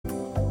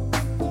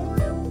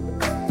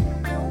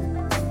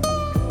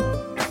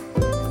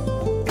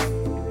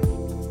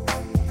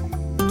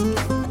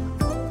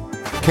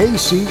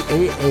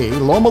KCAA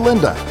Loma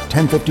Linda,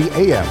 1050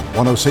 AM,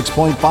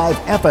 106.5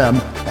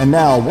 FM, and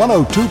now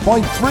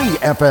 102.3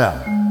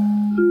 FM.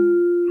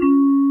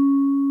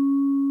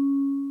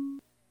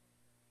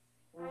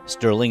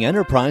 Sterling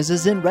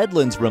Enterprises in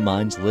Redlands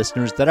reminds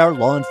listeners that our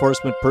law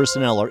enforcement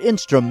personnel are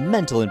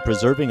instrumental in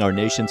preserving our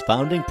nation's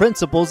founding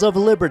principles of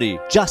liberty,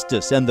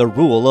 justice, and the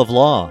rule of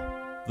law.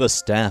 The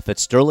staff at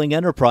Sterling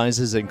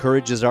Enterprises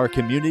encourages our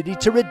community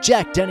to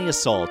reject any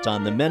assault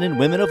on the men and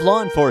women of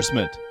law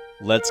enforcement.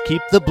 Let's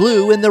keep the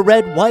blue in the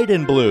red, white,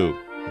 and blue.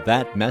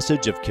 That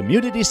message of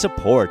community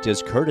support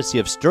is courtesy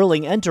of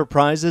Sterling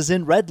Enterprises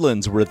in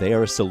Redlands, where they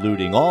are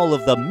saluting all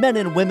of the men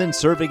and women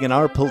serving in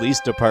our police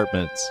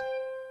departments.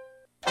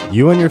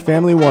 You and your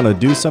family want to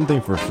do something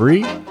for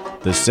free?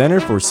 The Center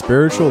for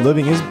Spiritual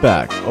Living is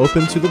back,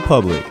 open to the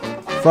public.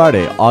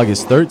 Friday,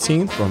 August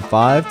 13th from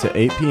 5 to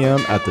 8 p.m.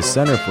 at the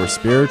Center for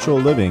Spiritual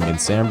Living in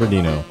San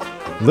Bernardino.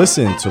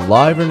 Listen to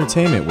live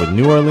entertainment with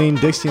New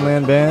Orleans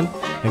Dixieland Band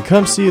and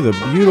come see the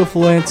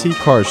beautiful antique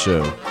car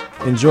show.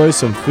 Enjoy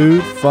some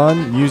food,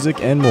 fun,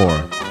 music, and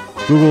more.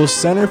 Google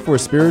Center for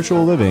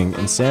Spiritual Living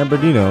in San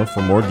Bernardino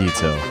for more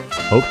detail.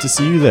 Hope to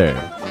see you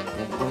there.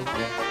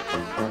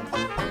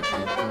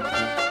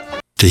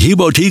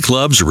 Tahibo Tea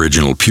Club's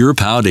original Pure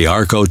Pau de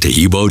Arco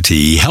Tahibo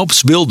tea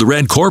helps build the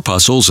red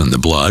corpuscles in the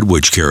blood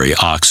which carry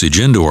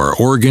oxygen to our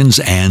organs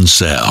and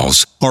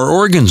cells. Our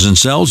organs and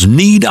cells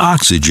need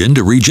oxygen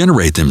to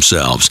regenerate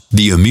themselves.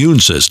 The immune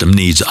system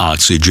needs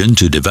oxygen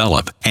to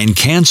develop, and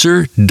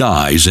cancer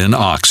dies in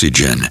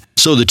oxygen.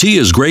 So the tea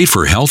is great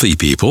for healthy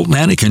people,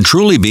 and it can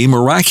truly be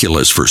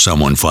miraculous for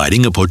someone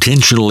fighting a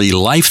potentially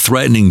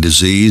life-threatening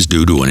disease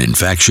due to an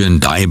infection,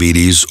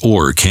 diabetes,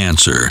 or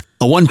cancer.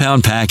 A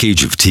 1-pound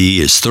package of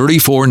tea is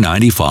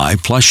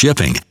 $34.95 plus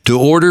shipping. To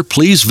order,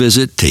 please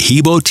visit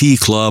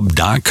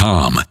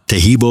TahiboTeaClub.com.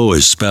 Tahibo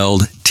is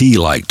spelled T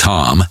like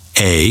Tom,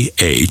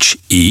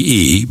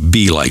 A-H-E-E,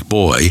 B like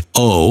boy,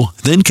 O,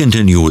 then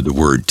continue with the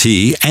word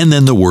tea, and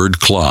then the word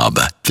club.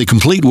 The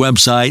complete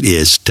website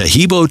is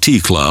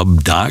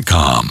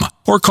TahiboTeaClub.com.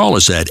 Or call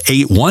us at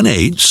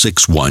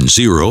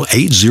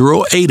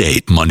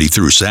 818-610-8088, Monday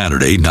through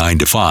Saturday, 9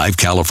 to 5,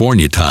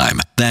 California time.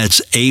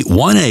 That's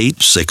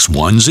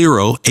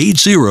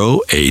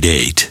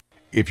 818-610-8088.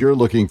 If you're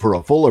looking for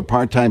a full or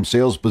part-time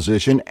sales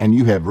position and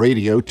you have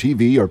radio,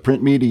 TV, or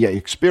print media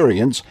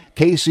experience,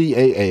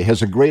 KCAA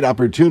has a great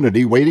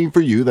opportunity waiting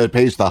for you that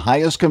pays the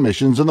highest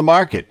commissions in the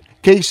market.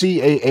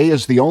 KCAA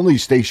is the only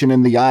station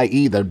in the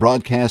IE that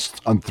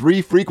broadcasts on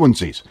 3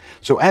 frequencies,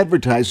 so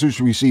advertisers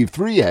receive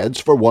 3 ads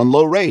for 1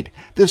 low rate.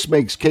 This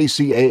makes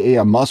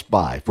KCAA a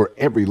must-buy for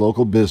every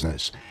local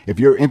business. If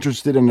you're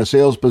interested in a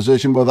sales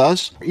position with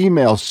us,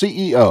 email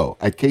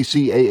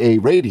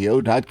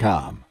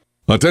ceo@kcaaradio.com.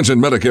 Attention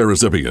Medicare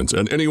recipients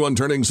and anyone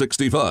turning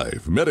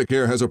 65.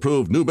 Medicare has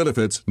approved new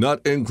benefits not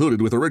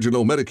included with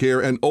original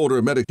Medicare and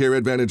older Medicare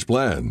Advantage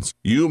plans.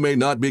 You may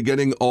not be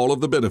getting all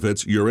of the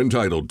benefits you're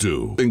entitled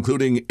to,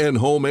 including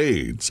in-home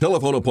aids,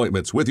 telephone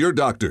appointments with your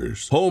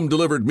doctors,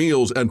 home-delivered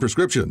meals and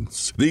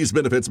prescriptions. These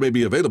benefits may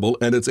be available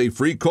and it's a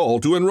free call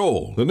to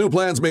enroll. The new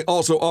plans may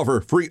also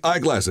offer free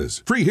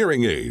eyeglasses, free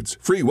hearing aids,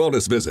 free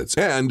wellness visits,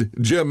 and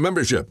gym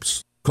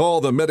memberships.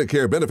 Call the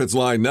Medicare benefits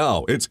line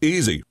now. It's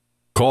easy.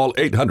 Call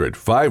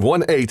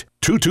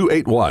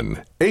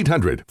 800-518-2281.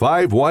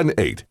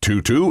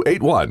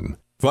 800-518-2281.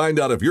 Find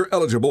out if you're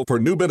eligible for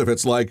new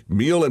benefits like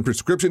meal and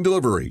prescription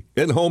delivery,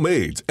 in-home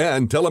aids,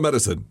 and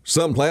telemedicine.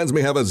 Some plans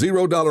may have a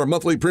 $0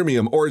 monthly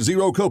premium or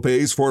 0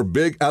 copays for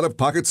big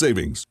out-of-pocket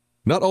savings.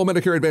 Not all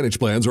Medicare Advantage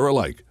plans are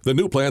alike. The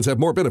new plans have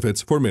more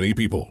benefits for many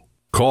people.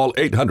 Call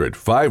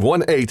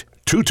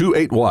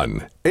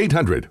 800-518-2281.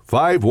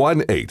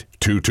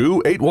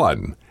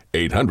 800-518-2281.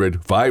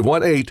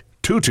 800-518-2281.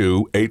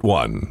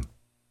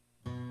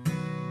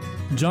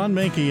 John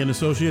Mankey and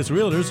Associates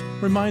Realtors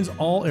reminds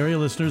all area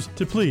listeners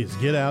to please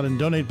get out and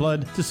donate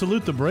blood to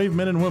salute the brave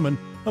men and women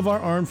of our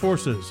armed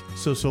forces.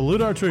 So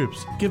salute our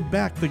troops. Give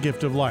back the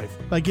gift of life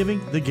by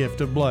giving the gift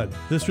of blood.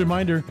 This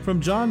reminder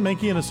from John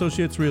Mankey and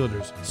Associates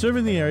Realtors,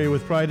 serving the area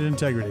with pride and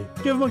integrity.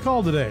 Give them a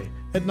call today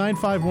at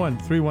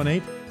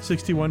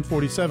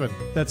 951-318-6147.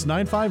 That's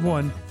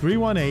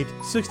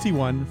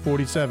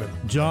 951-318-6147.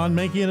 John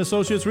Mankey and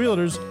Associates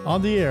Realtors,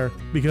 on the air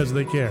because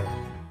they care.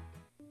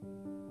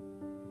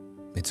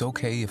 It's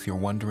okay if you're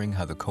wondering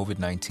how the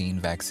COVID-19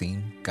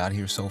 vaccine got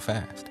here so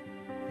fast.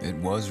 It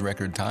was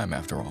record time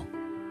after all.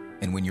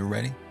 And when you're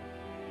ready,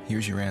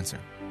 here's your answer.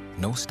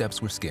 No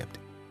steps were skipped.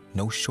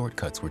 No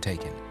shortcuts were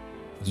taken.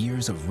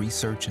 Years of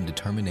research and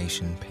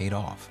determination paid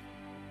off.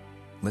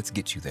 Let's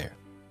get you there.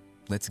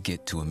 Let's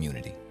get to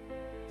immunity.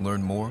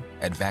 Learn more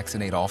at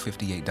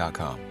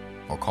vaccinateall58.com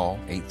or call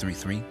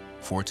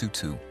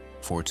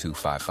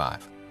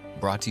 833-422-4255.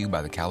 Brought to you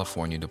by the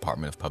California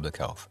Department of Public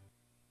Health.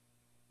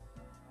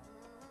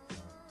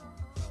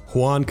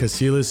 Juan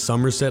Casillas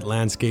Somerset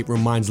Landscape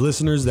reminds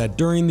listeners that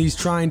during these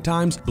trying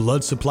times,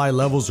 blood supply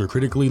levels are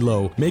critically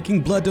low.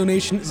 Making blood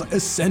donation is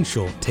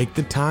essential. Take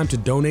the time to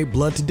donate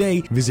blood today.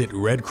 Visit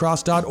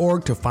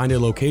redcross.org to find a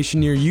location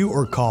near you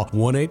or call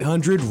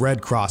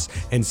 1-800-RED-CROSS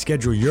and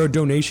schedule your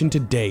donation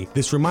today.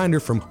 This reminder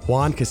from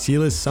Juan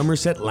Casillas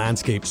Somerset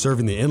Landscape,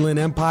 serving the Inland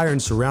Empire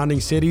and surrounding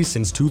cities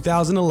since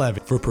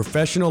 2011. For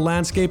professional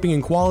landscaping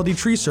and quality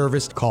tree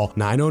service, call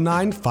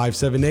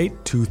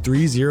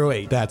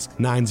 909-578-2308. That's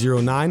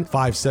 909-578-2308.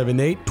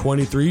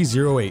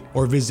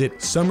 Or visit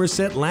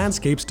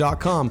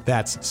somersetlandscapes.com.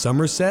 That's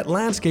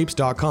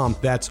somersetlandscapes.com.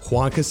 That's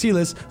Juan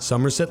Casillas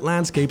Somerset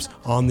Landscapes,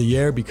 on the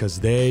air because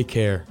they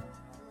care.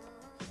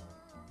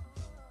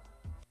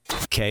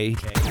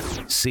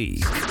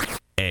 KCAA.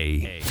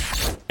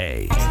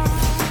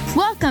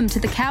 Welcome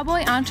to the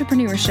Cowboy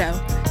Entrepreneur Show,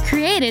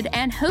 created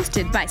and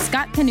hosted by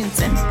Scott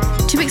Knudsen,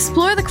 to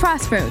explore the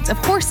crossroads of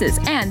horses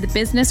and the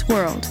business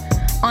world.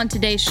 On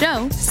today's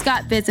show,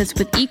 Scott visits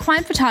with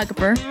equine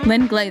photographer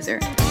Lynn Glazer.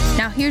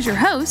 Now here's your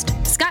host,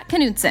 Scott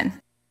Knudsen.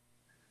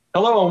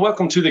 Hello and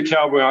welcome to the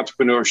Cowboy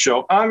Entrepreneur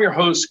Show. I'm your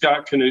host,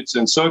 Scott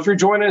Knudsen. So if you're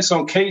joining us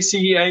on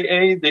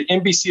KCAA, the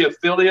NBC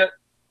affiliate,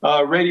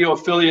 radio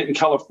affiliate in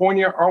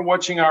California, or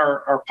watching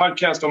our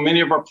podcast on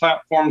many of our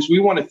platforms, we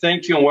want to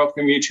thank you and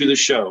welcome you to the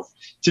show.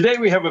 Today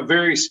we have a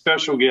very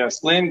special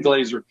guest, Lynn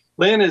Glazer.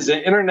 Lynn is an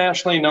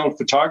internationally known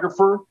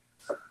photographer.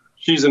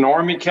 She's an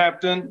Army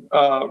captain,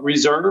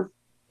 reserve,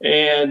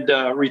 and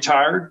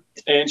retired.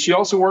 And she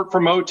also worked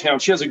for Motown.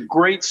 She has a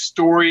great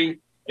story,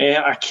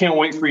 and I can't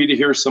wait for you to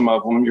hear some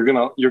of them. You're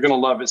gonna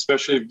love it,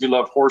 especially if you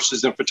love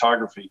horses and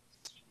photography.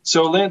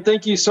 So, Lynn,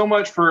 thank you so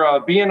much for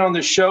being on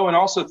this show, and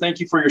also thank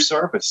you for your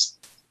service.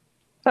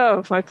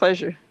 Oh, my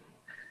pleasure.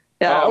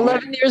 Yeah,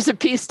 11 years of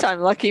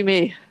peacetime. Lucky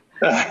me.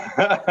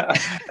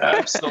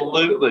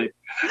 Absolutely.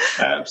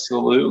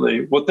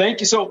 Absolutely. Well, thank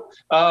you. So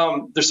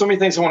there's so many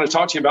things I want to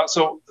talk to you about.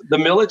 So the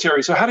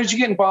military. So how did you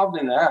get involved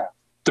in that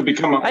to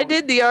become I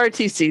did the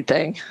RTC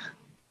thing.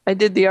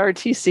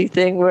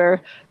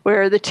 where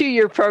the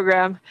 2-year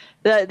program,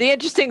 the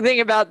interesting thing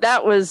about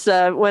that was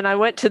when I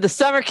went to the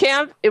summer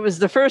camp, it was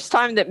the first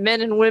time that men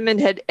and women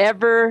had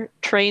ever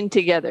trained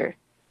together,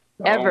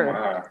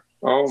 ever.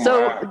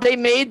 So they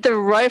made the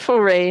rifle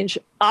range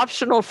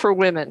optional for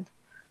women,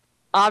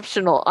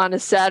 optional on a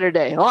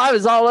Saturday. Well, I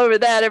was all over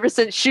that ever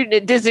since shooting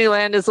at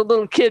Disneyland as a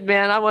little kid,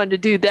 man. I wanted to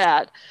do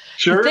that.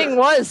 Sure. The thing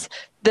was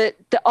that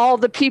all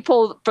the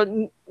people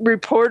from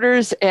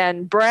reporters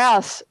and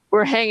brass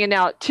were hanging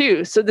out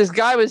too. So this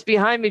guy was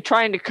behind me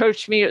trying to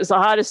coach me. It was the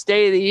hottest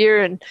day of the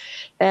year, and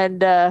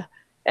I'm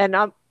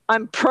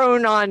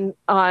prone on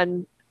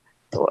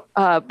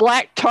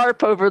black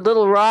tarp over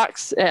little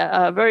rocks,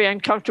 very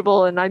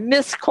uncomfortable, and I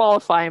missed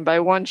qualifying by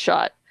one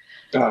shot.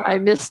 I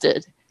missed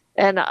it,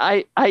 and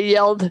I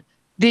yelled,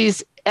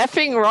 "These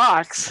effing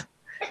rocks!"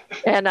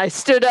 And I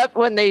stood up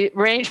when the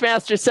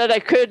rangemaster said I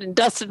could, and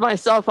dusted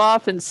myself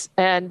off, and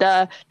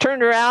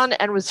turned around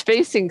and was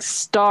facing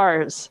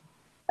stars,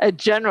 a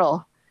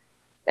general.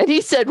 And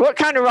he said, "What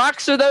kind of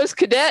rocks are those,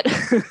 cadet?"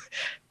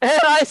 And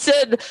I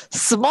said,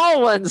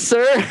 "Small ones,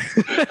 sir."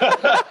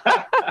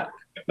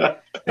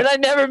 And I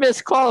never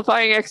missed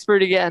qualifying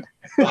expert again.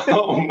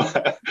 Oh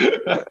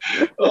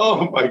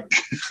my.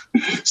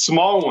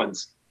 Small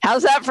ones.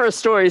 How's that for a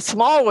story?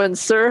 Small ones,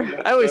 sir.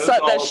 Yeah, I always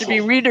thought that awesome. Should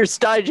be Reader's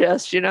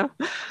Digest, you know?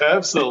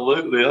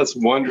 Absolutely. That's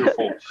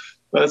wonderful.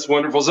 That's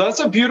wonderful. So that's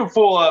a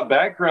beautiful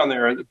background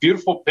there, a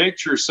beautiful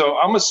picture. So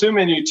I'm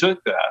assuming you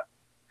took that.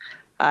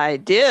 I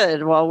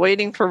did, while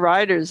waiting for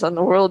riders on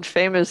the world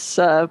famous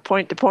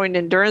point-to-point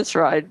endurance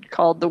ride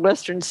called the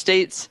Western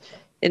States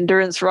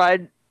Endurance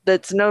Ride,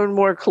 that's known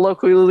more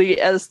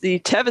colloquially as the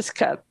Tevis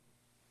Cup.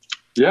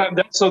 Yeah,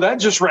 so that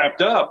just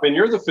wrapped up, and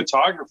you're the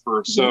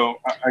photographer. So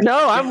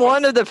I'm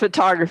one of the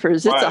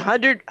photographers. It's a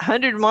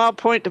 100-mile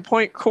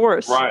point-to-point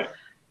course. Right.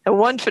 And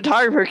one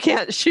photographer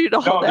can't shoot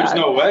all that. No, there's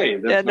no way.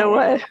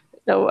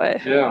 No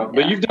way. Yeah,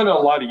 but you've done it a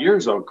lot of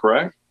years, though,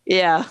 correct?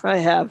 Yeah, I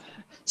have.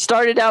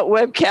 Started out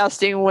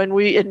webcasting when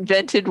we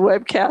invented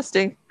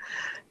webcasting.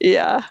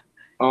 Yeah.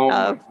 Oh,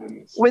 my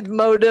goodness. With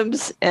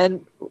modems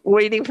and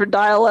waiting for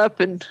dial-up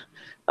and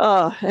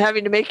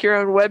having to make your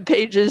own web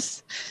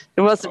pages.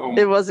 It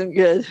wasn't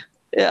good.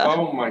 Yeah.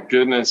 Oh my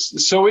goodness.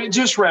 So it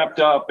just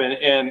wrapped up,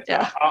 and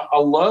yeah. I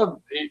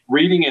love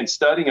reading and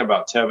studying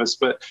about Tevis,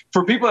 but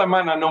for people that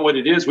might not know what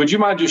it is, would you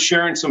mind just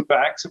sharing some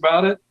facts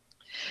about it?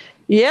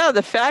 Yeah.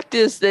 The fact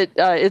is that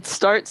it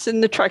starts in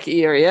the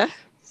Truckee area,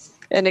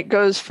 and it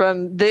goes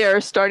from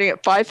there starting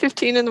at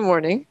 5:15 in the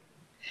morning,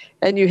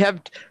 and you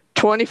have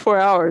 24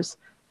 hours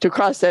to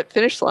cross that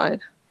finish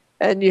line,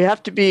 and you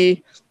have to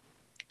be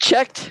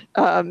checked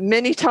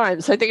many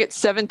times. I think it's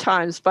 7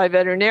 times by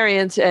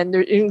veterinarians, and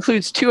it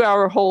includes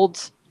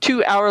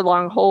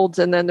 2-hour-long holds,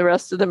 and then the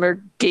rest of them are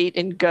gate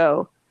and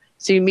go.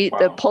 So you meet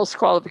the pulse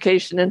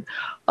qualification, and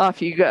off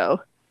you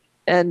go.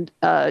 And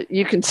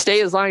you can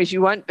stay as long as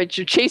you want, but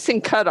you're chasing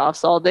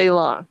cutoffs all day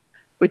long,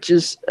 which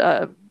is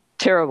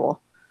terrible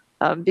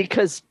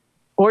because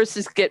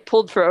horses get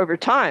pulled for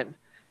overtime.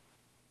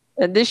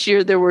 And this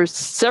year there were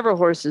several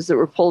horses that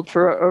were pulled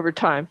for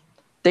overtime.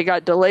 They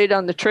got delayed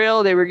on the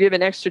trail. They were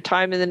given extra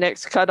time in the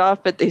next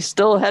cutoff, but they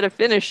still had to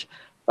finish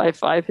by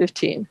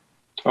 5:15.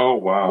 Oh,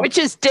 wow. Which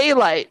is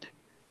daylight.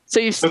 So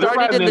you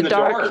started in the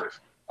dark.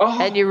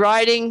 And you're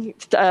riding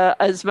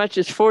as much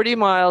as 40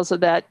 miles of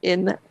that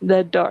in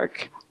the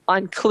dark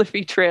on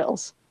cliffy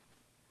trails,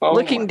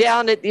 looking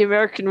down at the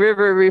American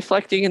River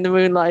reflecting in the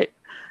moonlight.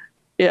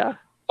 Yeah.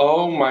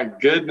 Oh, my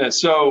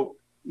goodness. So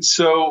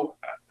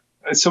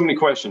many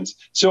questions.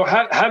 So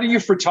how do you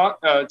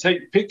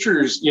take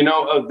pictures,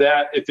 of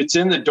that? If it's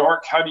in the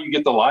dark, how do you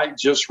get the light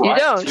just right?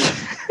 You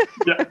don't.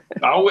 Yeah,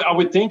 I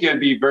would think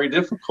it'd be very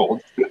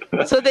difficult.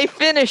 So they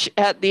finish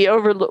at the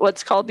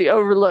what's called the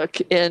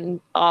Overlook in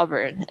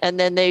Auburn, and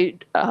then they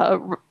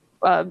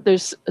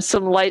there's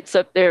some lights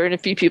up there, and a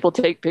few people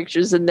take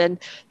pictures, and then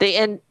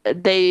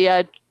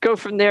they go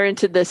from there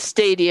into the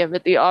stadium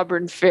at the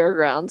Auburn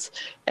Fairgrounds,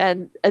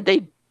 and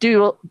they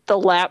do the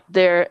lap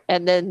there,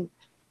 and then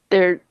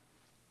they're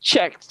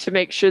checked to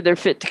make sure they're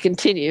fit to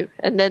continue,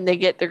 and then they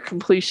get their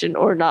completion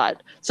or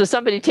not. So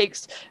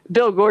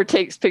Bill Gore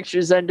takes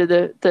pictures under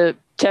the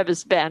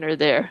Tevis banner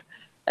there,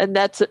 and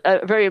that's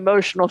a very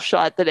emotional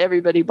shot that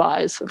everybody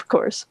buys, of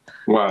course.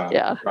 Wow.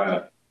 Yeah.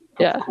 Right.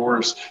 Of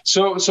course.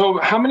 So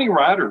how many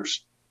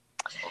riders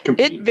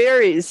compete? It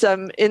varies.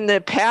 In the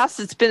past,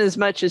 it's been as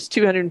much as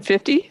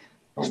 250.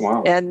 Oh,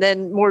 wow. And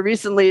then more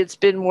recently, it's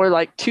been more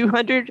like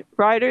 200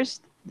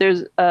 riders.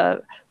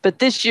 But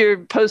this year,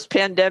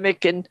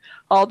 post-pandemic and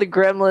all the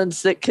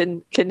gremlins that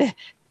can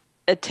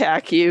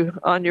attack you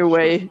on your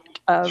way,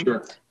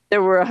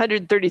 there were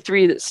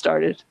 133 that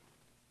started.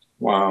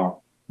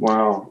 Wow.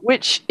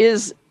 Which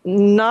is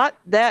not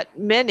that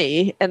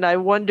many, and I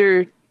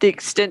wonder the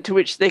extent to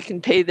which they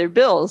can pay their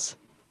bills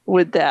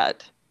with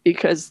that,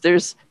 because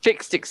there's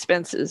fixed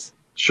expenses.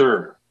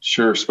 Sure,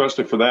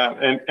 especially for that.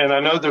 And I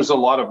know there's a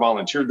lot of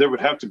volunteers. There would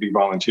have to be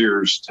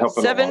volunteers to help.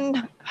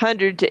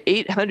 700 to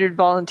 800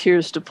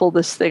 volunteers to pull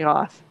this thing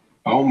off.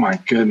 Oh, my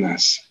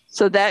goodness.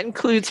 So that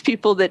includes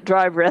people that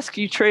drive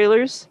rescue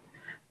trailers,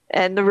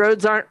 and the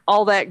roads aren't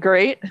all that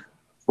great.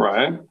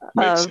 Right.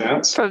 Makes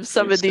sense. From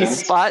some of these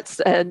spots,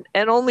 and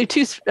only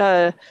two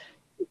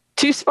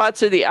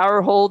spots are the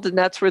hour hold, and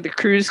that's where the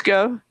crews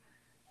go,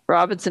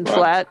 Robinson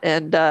Flat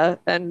and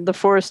the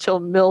Forest Hill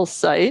Mill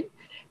site.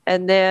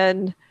 And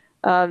then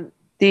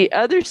the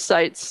other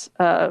sites,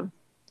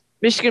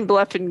 Michigan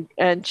Bluff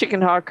and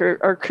Chicken Hawk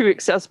are crew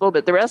accessible,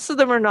 but the rest of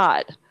them are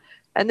not.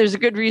 And there's a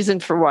good reason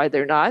for why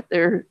they're not.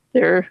 They're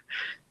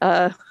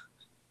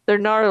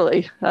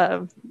gnarly,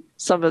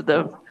 some of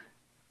them.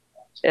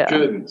 Yeah.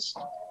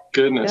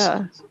 Goodness.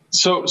 Yeah.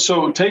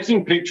 So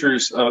taking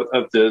pictures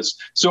of this.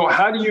 So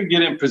how do you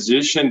get in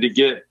position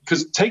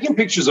because taking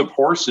pictures of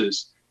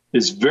horses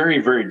is very,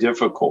 very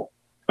difficult.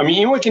 I mean,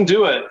 anyone can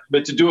do it,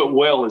 but to do it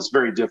well is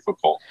very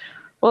difficult.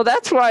 Well,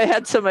 that's why I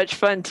had so much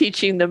fun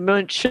teaching the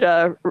Munch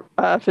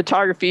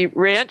photography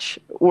ranch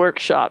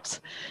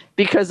workshops,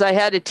 because I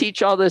had to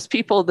teach all those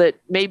people that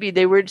maybe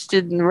they were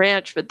interested in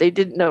ranch, but they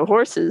didn't know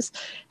horses,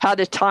 how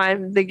to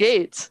time the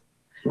gaits.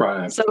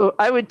 Right. So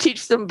I would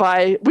teach them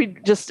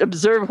we'd just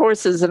observe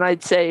horses, and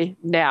I'd say,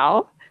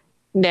 now.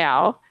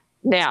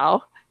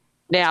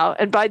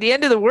 And by the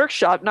end of the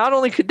workshop, not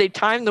only could they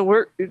time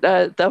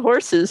the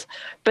horses,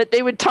 but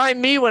they would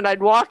time me when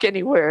I'd walk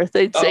anywhere.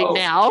 They'd say,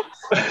 now.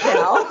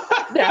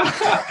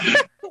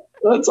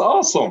 That's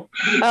awesome.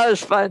 That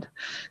was fun.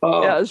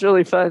 Yeah, it was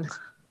really fun.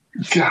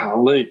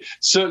 Golly.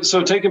 So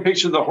taking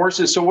pictures of the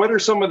horses. So what are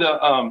some of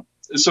the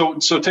so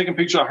taking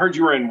pictures? I heard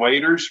you were in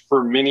waders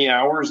for many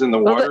hours in the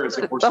water.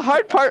 The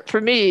hard part for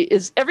me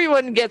is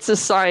everyone gets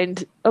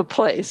assigned a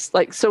place,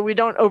 so we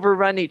don't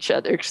overrun each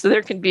other. So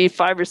there can be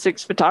 5 or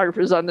 6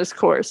 photographers on this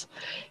course,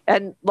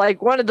 and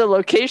one of the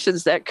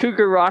locations, that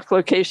Cougar Rock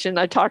location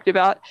I talked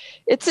about,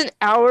 it's an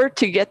hour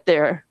to get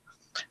there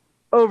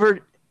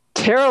over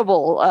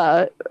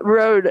terrible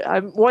road.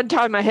 One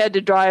time I had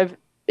to drive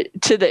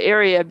to the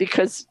area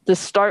because the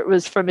start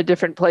was from a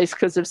different place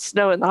because of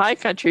snow in the high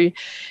country.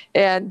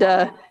 And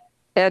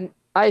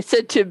I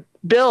said to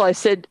Bill,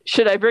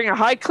 should I bring a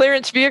high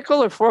clearance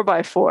vehicle or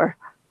 4x4?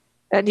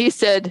 And he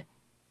said,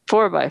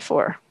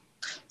 4x4.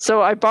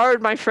 So I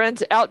borrowed my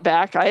friend's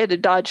Outback. I had a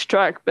Dodge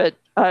truck, but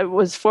I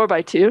was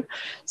 4x2.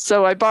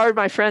 So I borrowed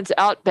my friend's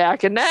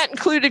Outback, and that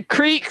included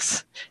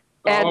creeks.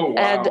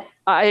 And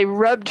I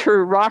rubbed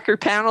her rocker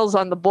panels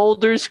on the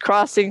boulders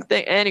crossing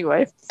thing.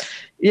 Anyway,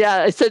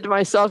 yeah, I said to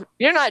myself,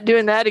 you're not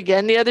doing that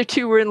again. The other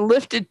 2 were in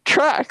lifted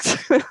trucks,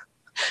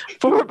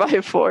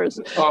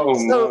 4x4s.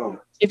 So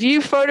if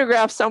you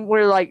photograph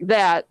somewhere like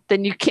that,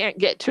 then you can't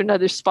get to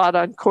another spot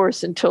on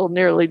course until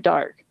nearly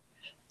dark.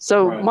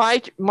 So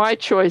my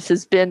choice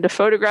has been to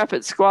photograph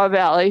at Squaw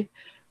Valley,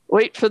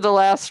 wait for the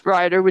last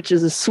rider, which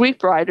is a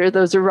sweep rider.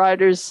 Those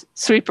are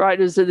sweep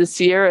riders of the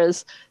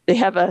Sierras. They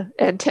have an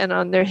antenna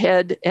on their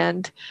head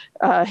and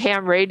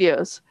ham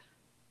radios,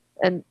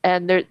 and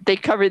they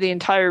cover the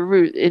entire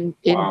route in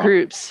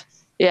groups.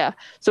 Yeah.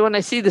 So when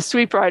I see the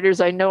sweep riders,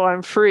 I know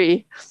I'm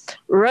free.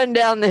 Run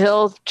down the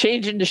hill,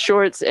 change into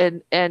shorts,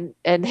 and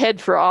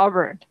head for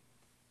Auburn.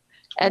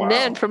 And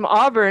then from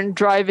Auburn,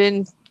 drive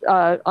in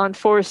on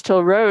Forest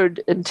Hill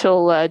Road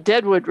until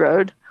Deadwood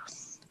Road,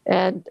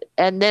 and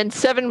then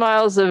 7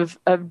 miles of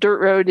dirt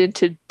road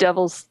into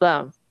Devil's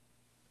Thumb.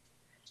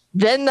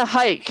 Then the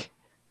hike.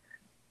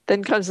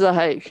 Then comes the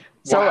hike.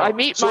 So I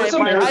meet my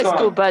high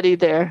school buddy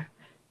there,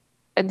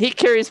 and he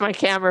carries my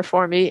camera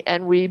for me,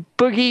 and we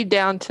boogie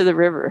down to the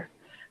river,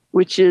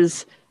 which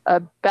is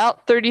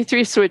about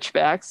 33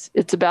 switchbacks.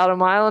 It's about 1.5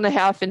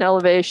 miles in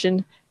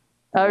elevation,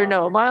 or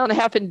no, 1.5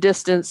 miles in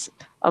distance,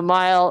 1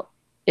 mile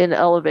in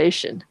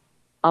elevation.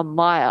 1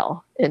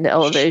 mile in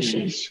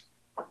elevation. Jeez.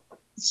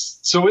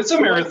 So it's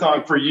a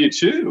marathon for you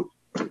too.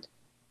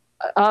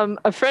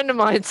 A friend of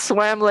mine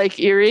swam Lake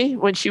Erie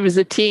when she was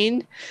a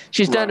teen.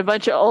 She's done a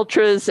bunch of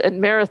ultras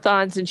and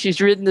marathons, and she's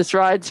ridden this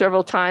ride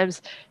several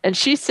times. And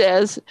she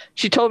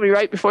told me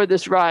right before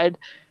this ride,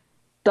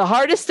 the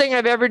hardest thing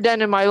I've ever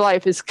done in my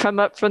life is come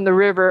up from the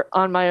river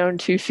on my own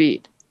 2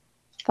 feet.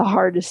 The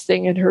hardest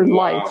thing in her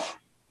life.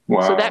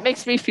 Wow. So that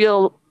makes me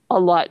feel a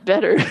lot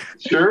better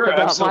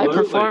about my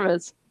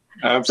performance.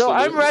 Absolutely. So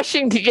I'm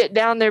rushing to get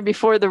down there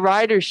before the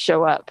riders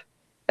show up.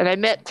 And I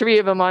met 3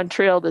 of them on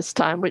trail this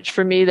time, which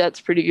for me,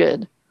 that's pretty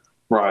good.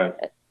 Right.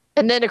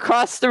 And then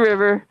across the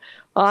river,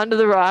 onto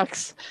the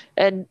rocks,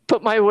 and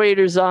put my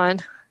waders on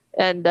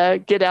and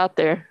get out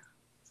there.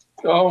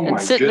 Oh, my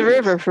goodness. And sit in the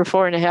river for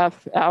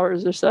 4.5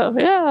 hours or so.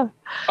 Yeah.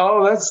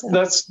 Oh,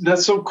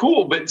 that's so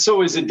cool. But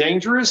so is it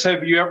dangerous?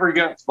 Have you ever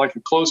got like a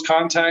close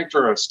contact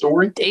or a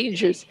story?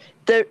 Dangerous.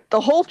 The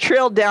whole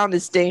trail down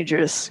is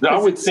dangerous. I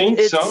would think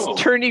so.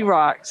 It's turning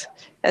rocks.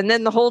 And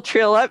then the whole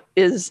trail up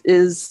is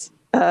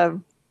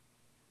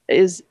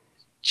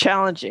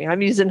challenging.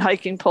 I'm using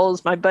hiking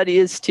poles. My buddy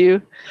is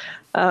too.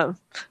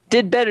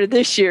 Did better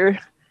this year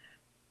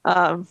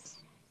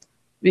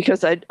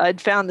because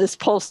I'd found this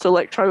pulsed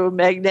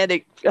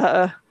electromagnetic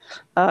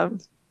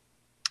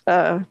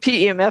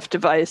PEMF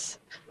device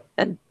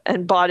and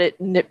bought it,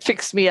 and it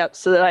fixed me up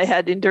so that I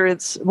had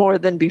endurance more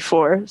than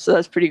before. So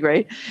that's pretty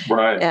great.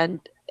 Right.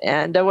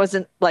 And I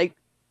wasn't like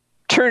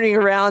turning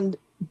around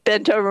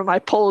bent over my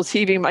poles,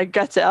 heaving my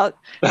guts out.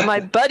 And my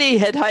buddy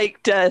had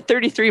hiked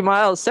 33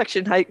 miles,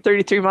 section hiked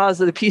 33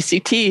 miles of the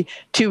PCT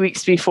 2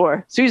 weeks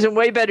before. So he's in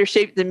way better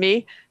shape than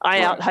me.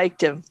 I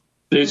out-hiked him.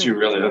 Did you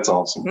really? That's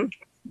awesome. Mm-hmm.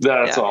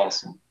 That's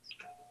awesome.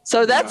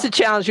 So that's a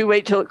challenge. You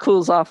wait till it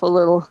cools off a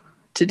little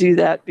to do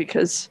that,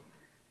 because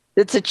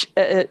it's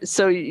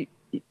so you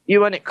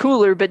want it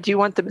cooler, but do you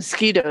want the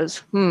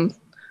mosquitoes?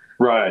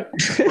 Right.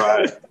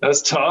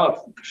 That's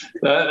tough.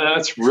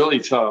 That's really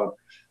tough.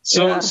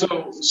 So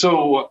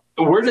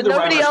where did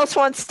nobody else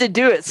wants to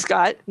do it,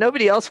 Scott?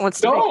 Nobody else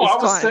wants to. No, I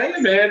was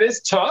saying, man, it's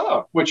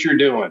tough what you're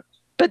doing.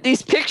 But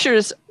these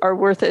pictures are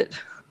worth it.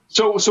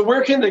 So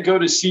where can they go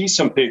to see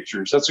some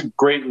pictures? That's a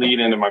great lead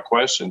into my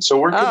question. So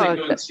where can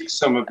they go and see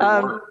some of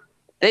your work?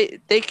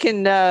 They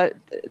can go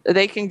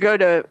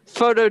to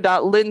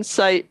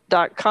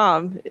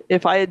photo.linsite.com.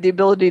 If I had the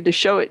ability to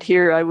show it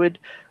here, I would.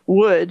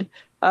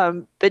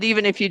 But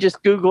even if you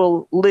just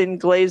Google Lynn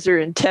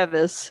Glazer and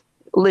Tevis,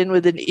 Lynn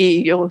with an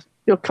E, you'll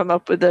come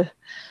up with the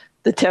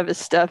Tevis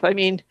stuff. I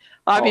mean,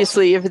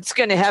 obviously, if it's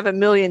going to have 1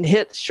 million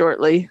hits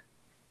shortly,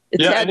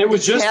 it's had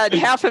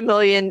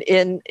 500,000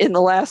 in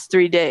the last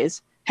 3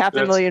 days.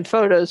 500,000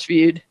 photos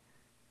viewed.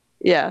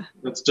 Yeah,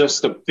 that's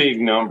just a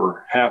big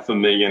number.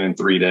 500,000 in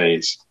 3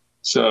 days.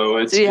 So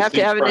you have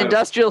to have an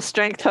industrial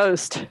strength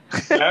host.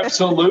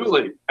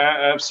 Absolutely.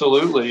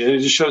 It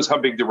just shows how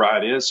big the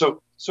ride is.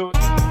 So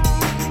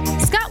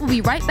Scott will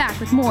be right back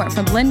with more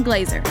from Lynn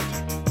Glazer.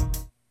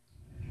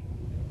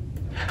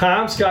 Hi,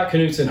 I'm Scott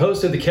Knutson,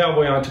 host of the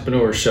Cowboy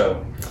Entrepreneur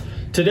Show.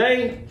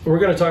 Today, we're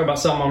going to talk about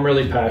something I'm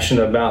really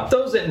passionate about.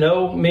 Those that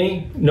know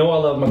me know I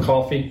love my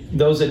coffee.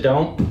 Those that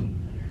don't,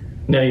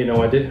 now you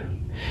know I do.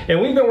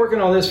 And we've been working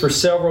on this for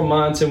several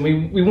months, and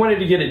we wanted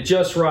to get it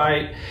just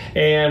right.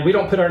 And we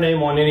don't put our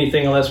name on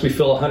anything unless we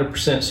feel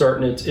 100%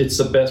 certain it's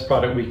the best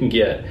product we can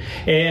get.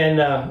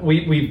 And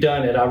we've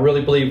done it. I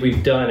really believe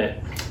we've done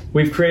it.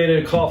 We've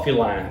created a coffee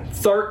line,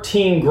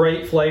 13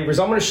 great flavors.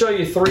 I'm going to show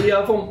you 3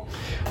 of them.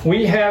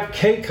 We have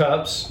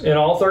K-Cups in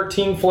all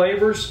 13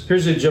 flavors.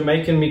 Here's a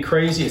Jamaican Me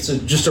Crazy. It's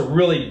just a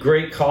really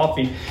great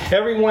coffee.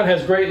 Everyone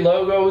has great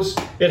logos.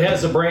 It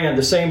has a brand,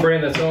 the same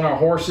brand that's on our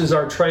horses,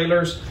 our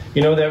trailers.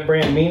 You know that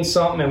brand means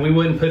something, and we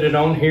wouldn't put it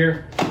on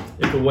here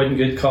if it wasn't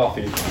good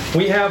coffee.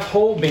 We have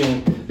whole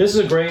bean. This is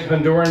a great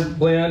Honduran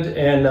blend,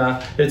 and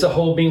it's a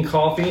whole bean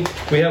coffee.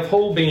 We have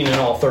whole bean in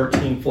all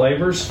 13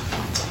 flavors.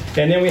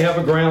 And then we have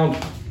a ground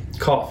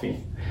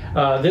coffee.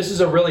 This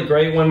is a really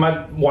great one.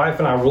 My wife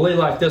and I really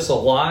like this a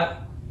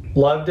lot,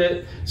 loved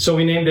it, so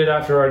we named it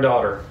after our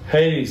daughter,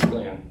 Haley's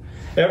Blend.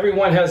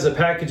 Everyone has the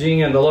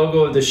packaging and the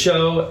logo of the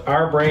show,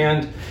 our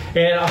brand,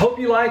 and I hope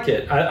you like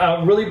it.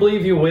 I really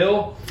believe you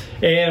will.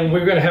 And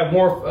we're going to have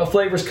more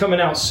flavors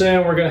coming out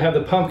soon. We're going to have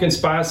the pumpkin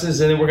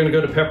spices, and then we're going to go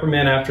to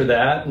peppermint after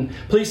that. And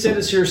please send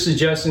us your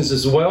suggestions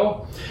as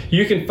well.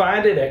 You can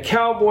find it at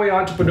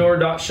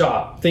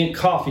cowboyentrepreneur.shop. Think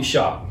coffee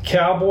shop.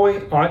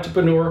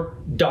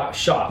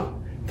 Cowboyentrepreneur.shop.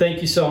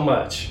 Thank you so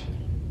much.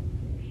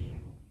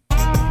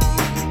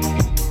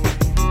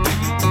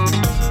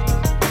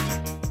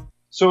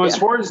 So as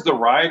far as the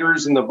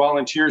riders and the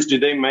volunteers, do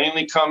they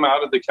mainly come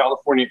out of the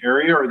California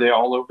area, or are they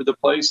all over the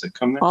place that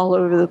come there? All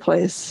over the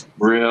place.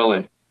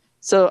 Really?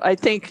 So I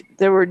think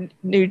there were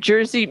New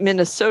Jersey,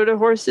 Minnesota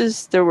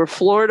horses. There were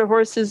Florida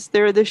horses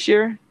there this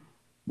year.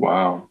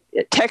 Wow.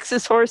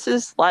 Texas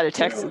horses, a lot of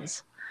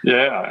Texans.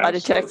 Yeah. A lot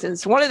of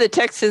Texans. One of the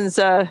Texans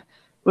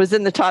was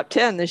in the top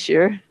 10 this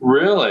year.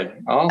 Really?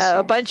 Awesome.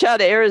 A bunch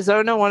out of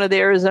Arizona. One of the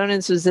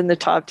Arizonans was in the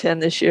top 10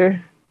 this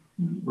year.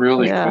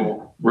 Really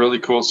cool. Really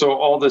cool. So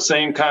all the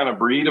same kind of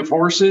breed of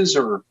horses,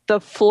 or? The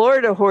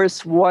Florida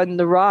horse won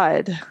the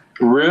ride.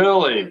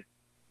 Really?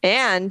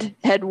 And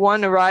had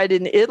won a ride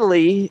in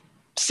Italy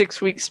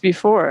 6 weeks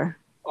before.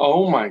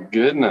 Oh my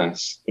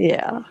goodness.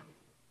 Yeah.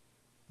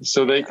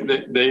 So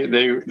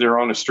they're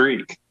on a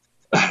streak.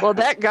 Well,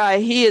 that guy,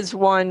 he has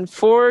won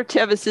 4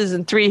 Tevises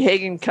and 3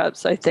 Hagen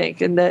Cups, I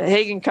think. And the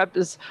Hagen Cup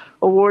is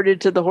awarded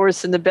to the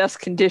horse in the best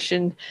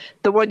condition,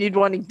 the one you'd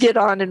want to get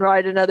on and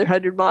ride another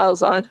 100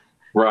 miles on.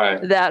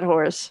 Right. That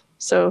horse.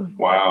 So.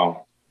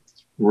 Wow.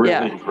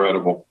 Really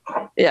incredible.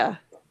 Yeah.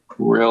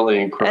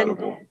 Really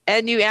incredible.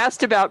 And you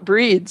asked about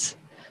breeds.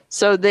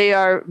 So they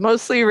are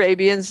mostly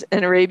Arabians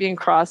and Arabian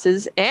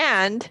crosses,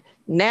 and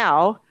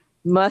now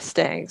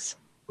Mustangs.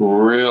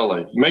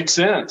 Really? Makes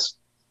sense.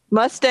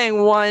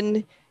 Mustang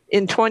won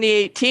in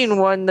 2018,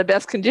 won the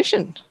best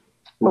condition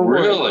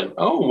award. Really?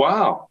 Oh,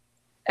 wow.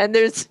 And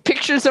there's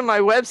pictures on my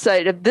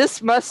website of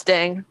this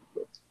Mustang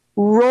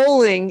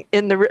rolling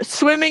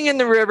swimming in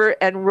the river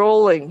and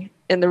rolling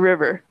in the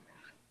river.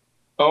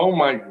 Oh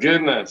my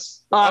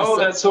goodness. Awesome. Oh,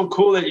 that's so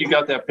cool that you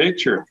got that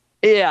picture.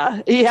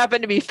 Yeah, he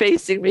happened to be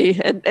facing me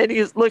and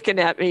he's looking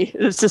at me.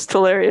 It's just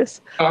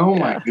hilarious. Oh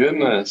my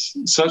goodness.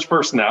 Such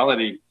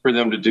personality for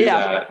them to do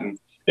that. And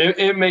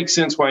it makes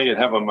sense why you'd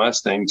have a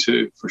Mustang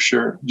too, for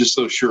sure. Just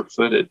so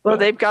sure-footed. Well,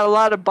 they've got a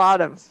lot of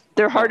bottom.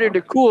 They're harder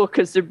to cool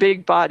because they're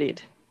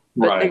big-bodied.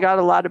 But they got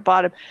a lot of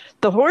bottom.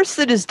 The horse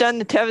that has done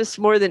the Tevis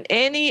more than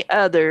any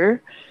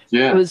other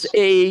was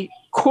a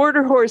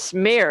quarter horse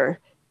mare.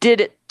 Did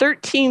it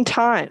 13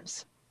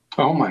 times.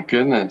 Oh my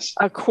goodness.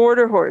 A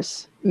quarter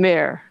horse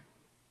mare.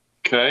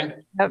 Okay.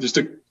 Just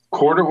a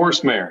quarter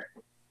horse mare.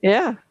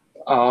 Yeah.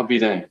 I'll be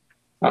dang.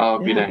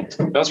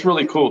 That's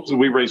really cool.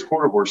 We race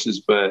quarter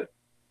horses, but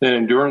an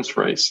endurance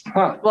race.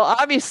 Huh. Well,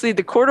 obviously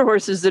the quarter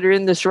horses that are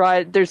in this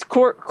ride, there's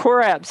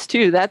Korabs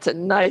too. That's a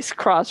nice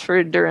cross for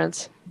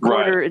endurance.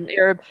 Quarter and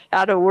Arab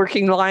out of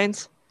working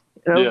lines.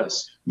 You know?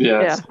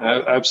 Yes.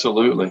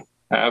 Absolutely.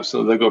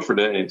 They go for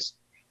days.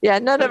 Yeah,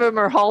 none of them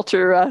are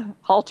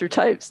halter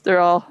types. They're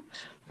all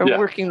from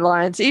working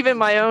lines. Even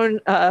my own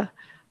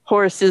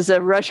horse is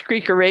a Rush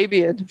Creek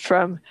Arabian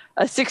from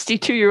a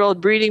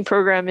 62-year-old breeding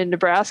program in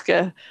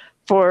Nebraska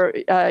for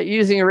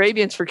using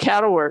Arabians for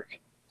cattle work.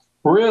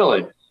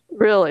 Really?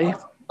 Really.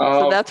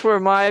 So that's where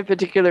my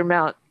particular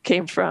mount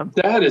came from.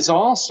 That is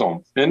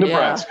awesome. In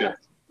Nebraska. Yeah.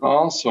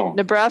 Awesome.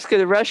 Nebraska,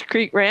 the Rush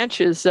Creek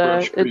Ranch is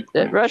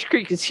Rush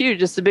Creek is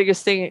huge. It's the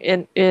biggest thing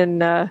in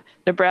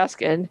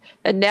Nebraska,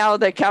 and now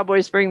the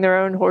Cowboys bring their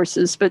own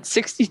horses. But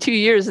 62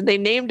 years, and they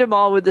named them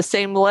all with the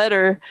same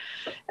letter.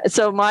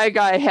 So my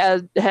guy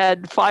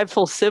had 5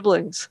 full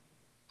siblings.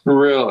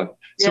 Really?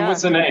 So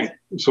what's the name?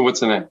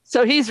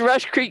 So he's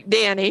Rush Creek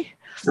Danny.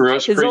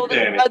 His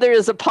older brother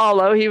is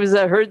Apollo. He was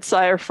a herd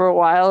sire for a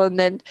while, and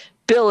then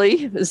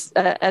Billy was,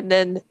 and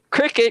then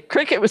Cricket.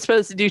 Cricket was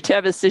supposed to do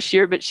Tevis this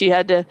year, but she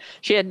had an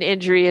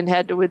injury and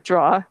had to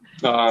withdraw.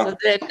 So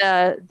then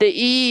the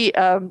E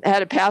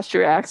had a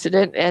pasture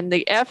accident, and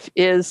the F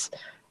is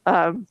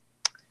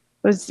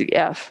what's the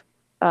F?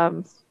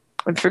 I'm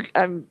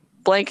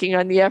blanking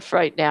on the F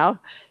right now.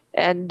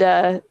 And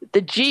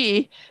the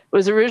G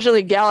was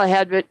originally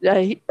Galahad,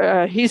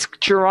 but he's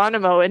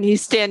Geronimo, and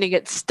he's standing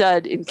at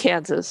stud in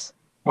Kansas.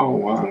 Oh,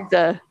 wow. He's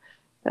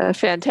a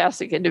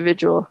fantastic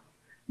individual.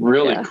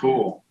 Really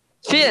cool.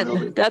 Finn,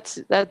 really.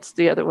 That's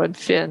the other one,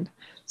 Finn.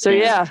 So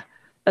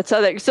that's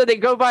how they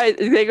go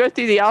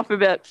through the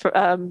alphabet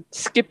for,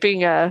 skipping.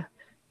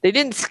 They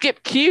didn't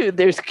skip Q.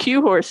 There's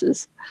Q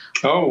horses.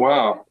 Oh,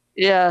 wow.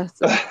 Yeah.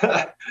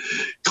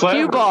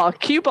 Clever.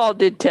 Q ball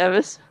did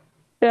Tevis.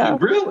 Yeah.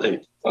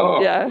 Really?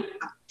 Oh, yeah.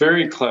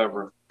 Very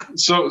clever.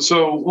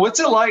 So what's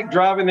it like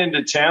driving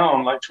into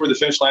town, like toward the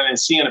finish line, and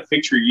seeing a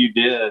picture you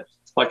did,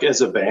 like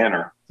as a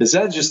banner? Is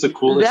that just the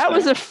coolest thing? That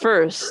was a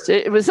first.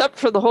 It was up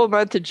for the whole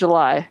month of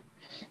July.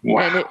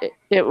 Wow. And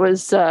it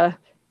was,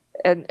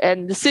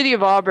 and the city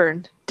of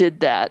Auburn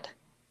did that.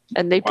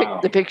 And they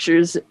picked the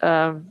pictures,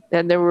 and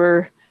there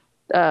were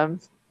 5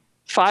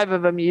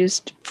 of them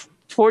used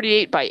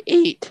 48 by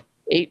 8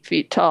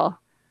 feet tall.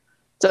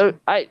 So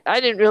I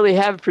didn't really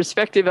have a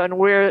perspective on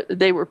where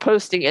they were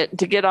posting it. And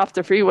to get off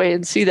the freeway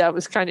and see that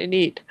was kind of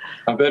neat.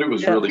 I bet it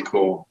was really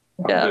cool.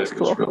 It was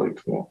really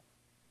cool.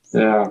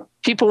 Yeah.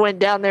 People went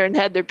down there and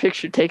had their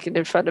picture taken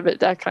in front of it,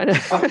 that kind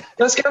of.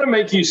 That's got to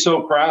make you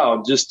so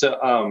proud just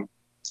to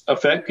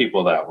affect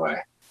people that way.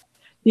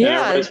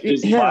 Yeah.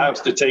 It's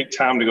lives to take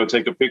time to go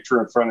take a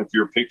picture in front of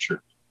your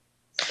picture.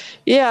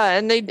 Yeah,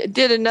 and they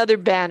did another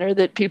banner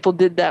that people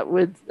did that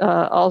with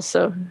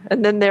also.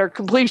 And then their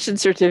completion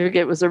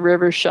certificate was a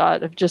river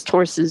shot of just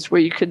horses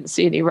where you couldn't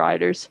see any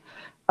riders.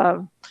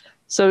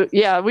 So,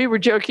 yeah, we were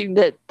joking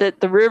that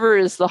the river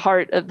is the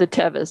heart of the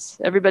Tevis.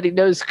 Everybody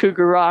knows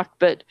Cougar Rock,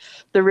 but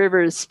the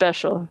river is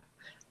special.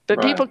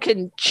 But people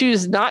can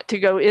choose not to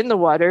go in the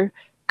water,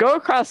 go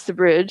across the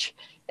bridge,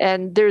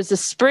 and there's a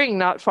spring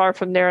not far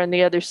from there on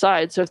the other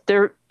side. So if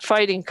they're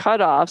fighting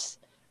cutoffs,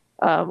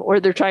 or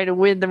they're trying to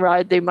win the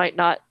ride, they might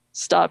not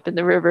stop in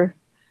the river.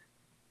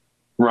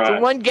 Right. So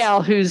one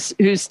gal who's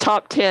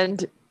top 10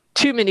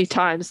 too many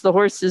times, the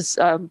horse is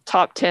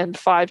top 10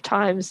 5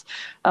 times,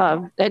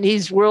 and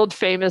he's world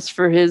famous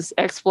for his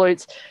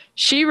exploits.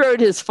 She rode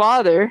his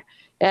father,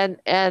 and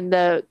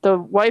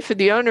the wife of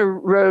the owner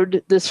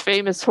rode this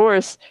famous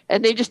horse,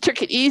 and they just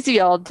took it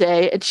easy all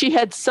day, and she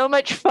had so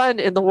much fun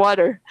in the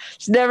water.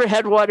 She's never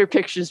had water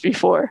pictures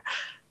before,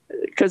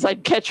 because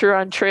I'd catch her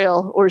on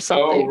trail or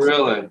something. Oh,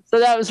 really? So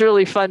that was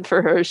really fun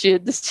for her. She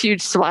had this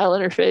huge smile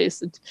on her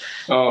face. And,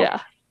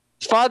 yeah,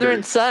 father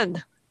and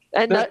son,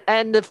 and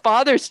the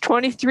father's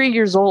 23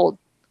 years old.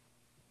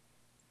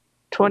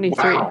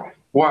 23.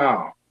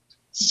 Wow.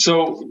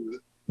 So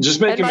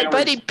just making. And my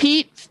buddy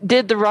Pete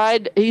did the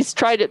ride. He's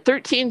tried it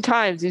 13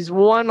 times. He's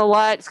won a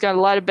lot. He's got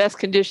a lot of best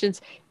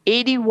conditions.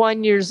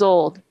 81 years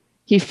old.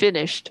 He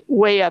finished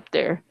way up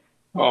there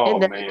in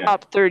the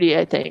top 30,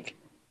 I think.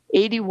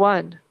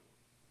 81.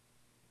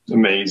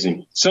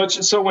 Amazing. So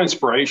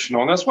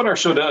inspirational. And that's what our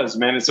show does,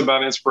 man. It's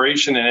about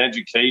inspiration and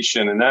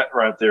education. And that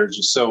right there is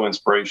just so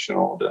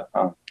inspirational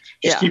to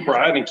keep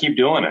riding and keep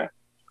doing it.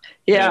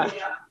 Yeah. And,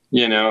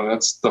 you know,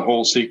 that's the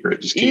whole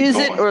secret. Just keep use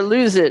going. it or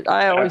lose it.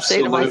 I always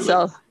say to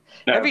myself,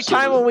 every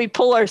time when we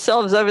pull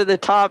ourselves over the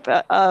top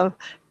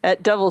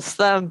at Devil's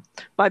Thumb,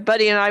 my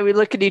buddy and I, we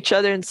look at each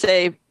other and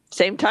say,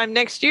 same time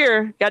next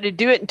year, got to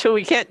do it until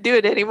we can't do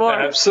it anymore.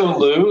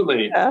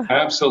 Absolutely. Yeah.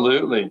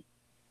 Absolutely.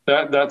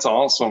 That's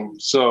awesome.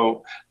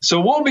 So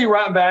we'll be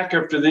right back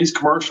after these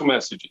commercial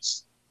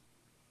messages.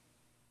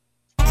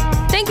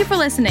 Thank you for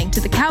listening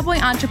to the Cowboy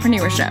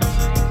Entrepreneur Show.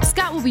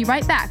 Scott will be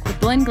right back with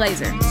Glenn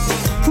Glazer.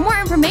 For more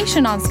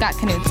information on Scott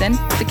Knudsen,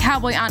 the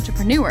Cowboy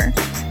Entrepreneur,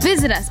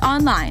 visit us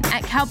online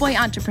at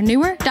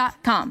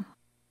cowboyentrepreneur.com.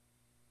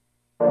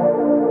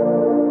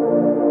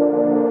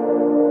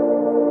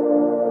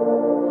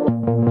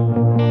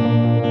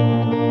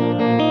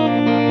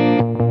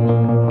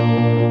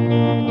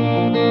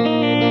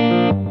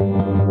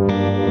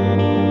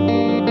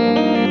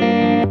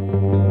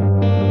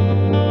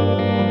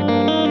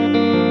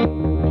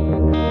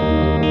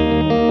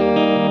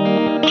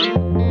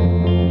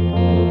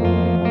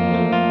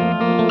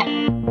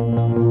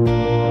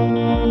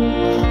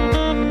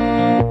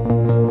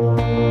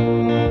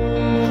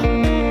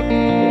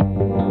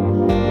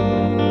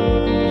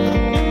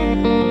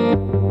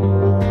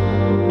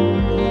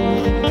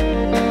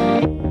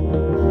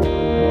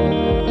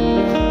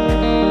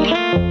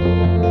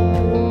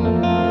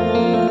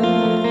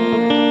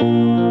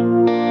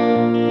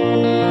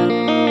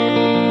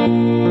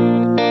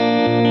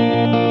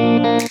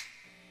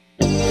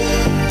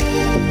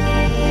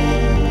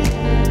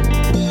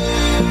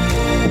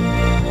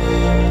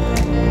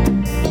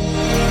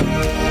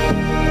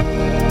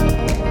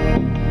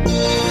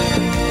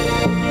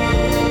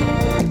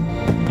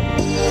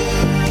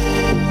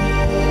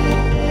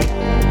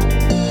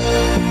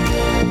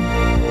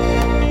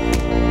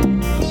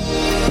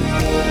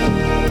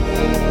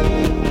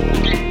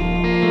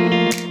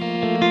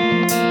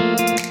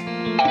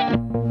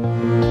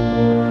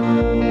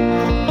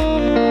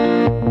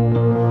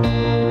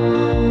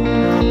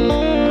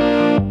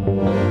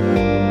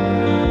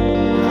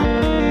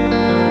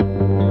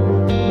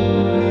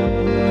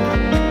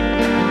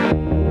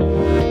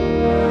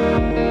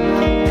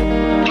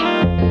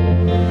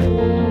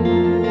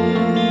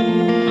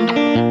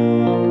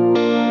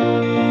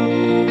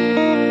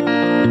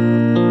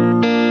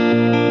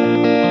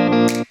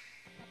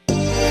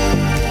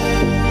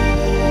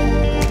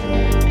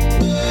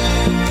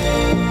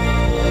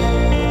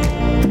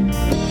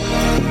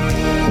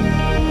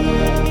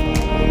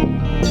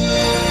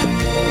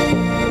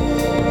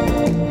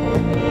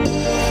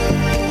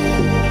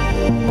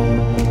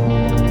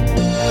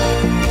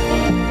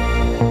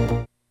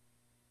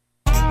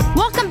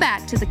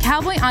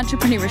 Cowboy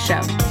Entrepreneur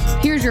Show.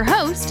 Here's your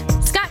host,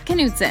 Scott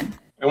Knudsen.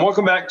 And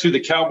welcome back to the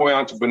Cowboy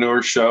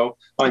Entrepreneur Show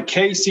on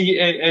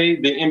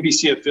KCAA, the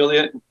NBC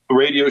affiliate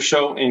radio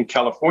show in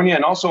California,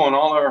 and also on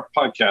all our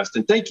podcasts.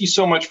 And thank you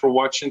so much for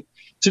watching.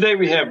 Today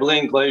we have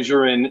Lynn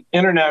Glazer, an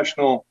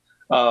international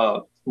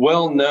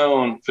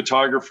well-known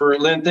photographer.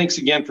 Lynn, thanks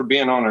again for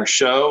being on our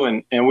show.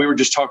 And we were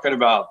just talking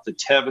about the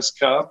Tevis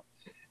Cup.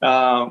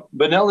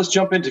 But now let's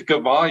jump into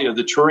Cowboy,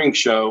 the touring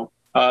show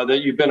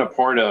that you've been a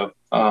part of.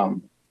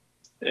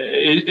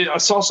 I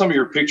saw some of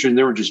your pictures and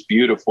they were just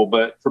beautiful.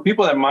 But for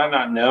people that might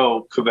not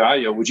know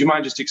Cowboy, would you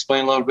mind just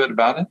explaining a little bit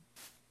about it?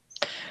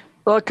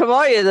 Well,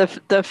 Cowboy,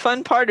 the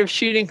fun part of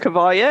shooting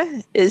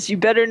Cowboy is you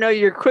better know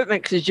your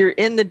equipment because you're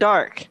in the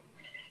dark.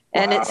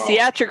 And it's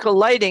theatrical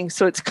lighting,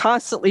 so it's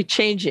constantly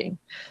changing.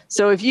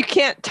 So if you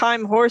can't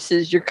time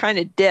horses, you're kind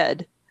of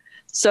dead.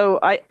 So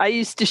I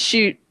used to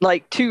shoot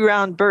like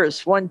 2-round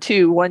bursts,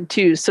 1-2,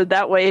 1-2. So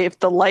that way, if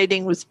the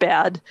lighting was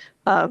bad,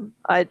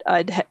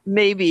 I'd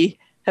maybe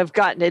have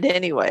gotten it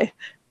anyway.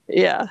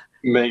 Yeah.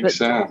 Makes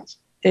sense.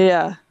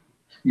 Yeah.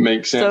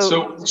 Makes sense.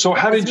 So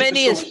how did as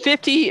many as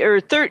 50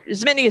 or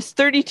as many as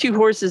 32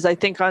 horses, I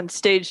think, on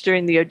stage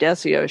during the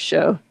Odessio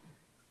show.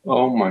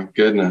 Oh my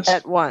goodness.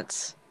 At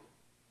once.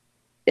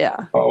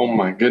 Yeah. Oh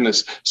my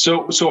goodness.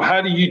 So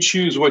how do you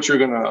choose what you're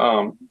going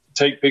to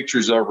take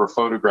pictures of or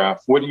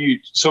photograph?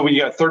 So we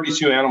got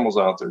 32 animals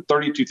out there,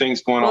 32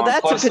 things going on.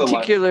 Well,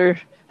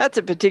 that's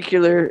a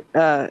particular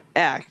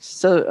act.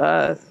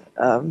 So,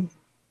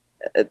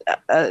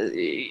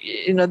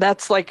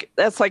 that's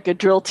like a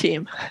drill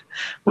team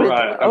with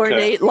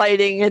ornate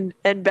lighting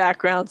and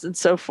backgrounds and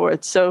so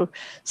forth. So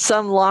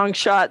some long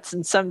shots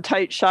and some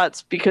tight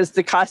shots because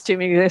the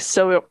costuming is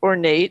so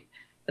ornate.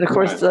 And of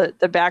course,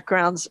 the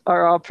backgrounds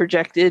are all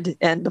projected,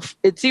 and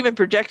it's even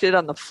projected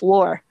on the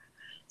floor.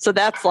 So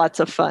that's lots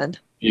of fun.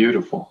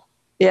 Beautiful.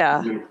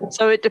 Yeah. Beautiful.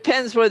 So it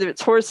depends whether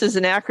it's horses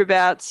and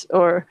acrobats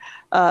or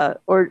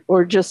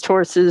just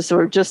horses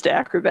or just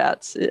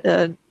acrobats.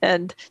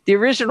 And the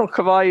original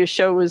Cowboy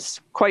show was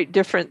quite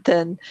different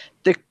than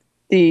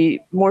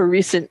the more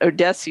recent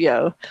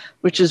Odessio,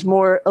 which is a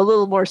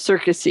little more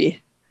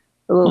circusy,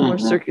 more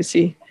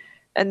circusy.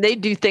 And they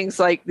do things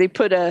like they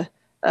put a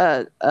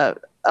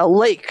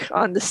lake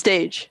on the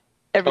stage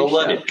every show.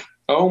 Lake.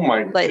 Oh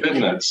my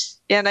goodness.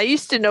 And I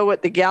used to know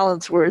what the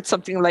gallons were. It's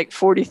something like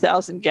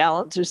 40,000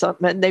 gallons or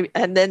something.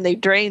 And then they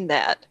drain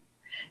that.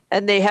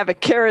 And they have a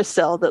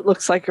carousel that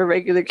looks like a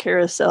regular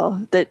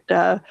carousel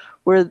that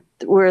where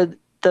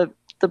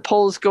the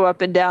poles go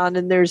up and down,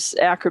 and there's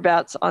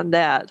acrobats on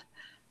that.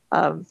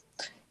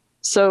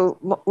 So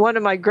one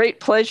of my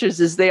great pleasures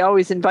is they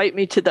always invite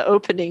me to the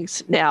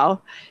openings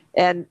now,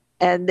 and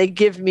they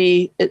give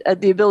me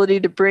the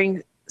ability to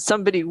bring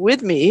somebody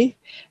with me.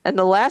 And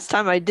the last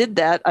time I did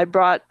that, I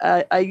brought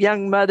a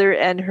young mother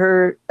and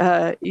her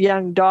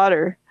young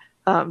daughter,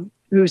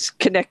 who's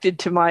connected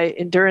to my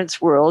endurance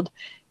world.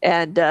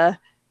 And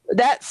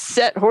that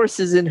set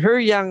horses in her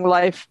young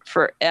life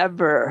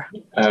forever.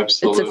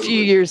 Absolutely. It's a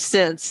few years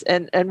since.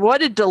 And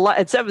what a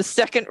delight. That was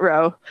second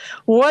row.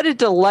 What a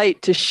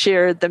delight to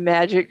share the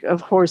magic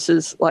of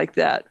horses like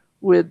that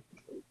with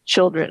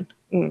children.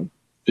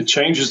 It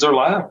changes their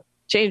life.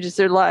 Changes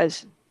their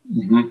lives.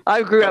 Mm-hmm.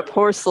 I grew up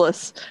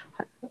horseless.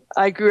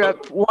 I grew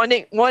up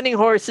wanting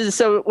horses.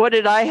 So what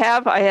did I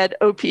have? I had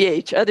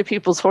OPH, other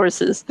people's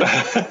horses.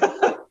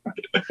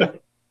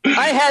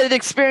 I had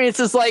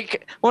experiences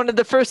like one of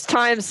the first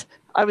times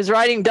I was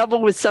riding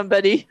double with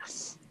somebody,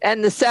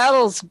 and the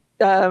saddle's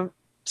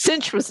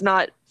cinch was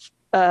not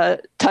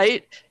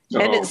tight,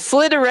 and it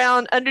slid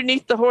around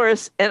underneath the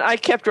horse, and I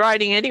kept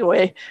riding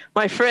anyway.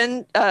 My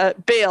friend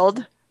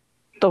bailed.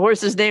 The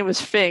horse's name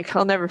was Fink.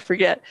 I'll never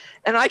forget.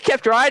 And I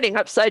kept riding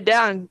upside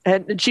down,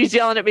 and she's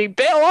yelling at me,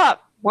 "Bail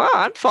up." Well,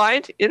 I'm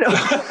fine.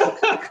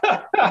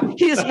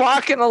 He's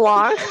walking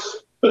along.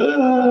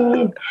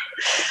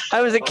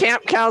 I was a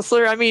camp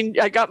counselor. I mean,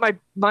 I got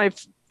my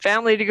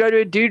family to go to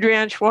a dude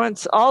ranch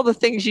once. All the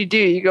things you do.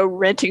 You go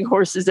renting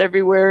horses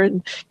everywhere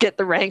and get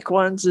the rank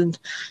ones, and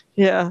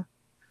all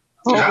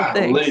the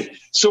things.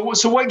 So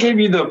what gave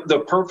you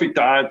the perfect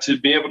eye to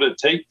be able to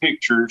take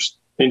pictures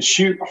and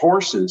shoot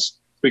horses?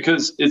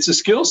 Because it's a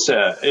skill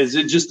set. Is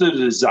it just a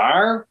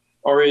desire,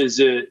 or is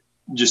it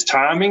just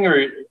timing,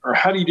 or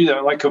how do you do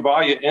that? Like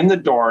Cowboy in the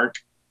dark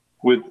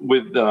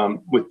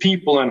with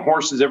people and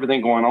horses,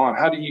 everything going on.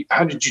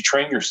 How did you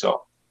train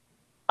yourself?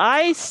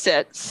 I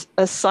set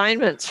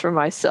assignments for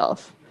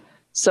myself.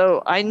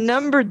 So I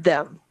numbered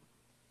them.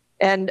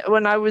 And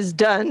when I was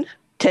done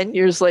 10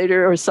 years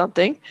later or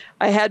something,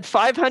 I had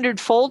 500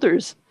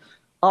 folders,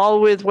 all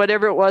with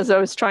whatever it was I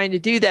was trying to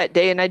do that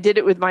day. And I did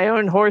it with my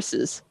own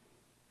horses.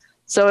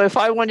 So if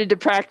I wanted to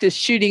practice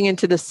shooting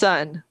into the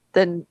sun,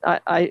 then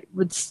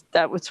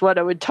that was what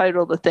I would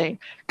title the thing,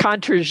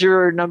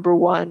 Contre-Jour number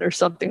 1 or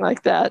something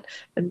like that,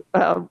 and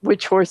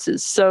which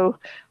horses. So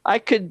I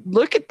could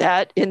look at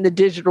that in the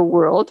digital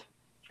world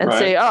and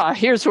say,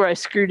 here's where I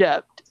screwed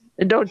up,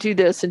 and don't do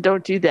this and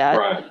don't do that.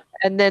 Right.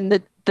 And then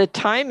the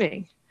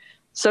timing.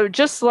 So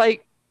just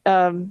like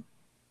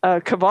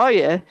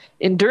Cowboy,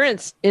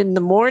 endurance in the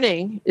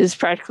morning is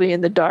practically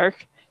in the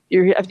dark.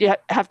 You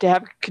have to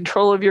have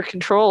control of your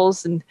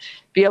controls and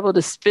be able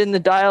to spin the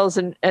dials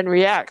and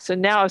react. So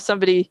now if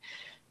somebody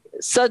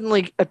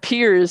suddenly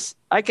appears,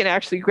 I can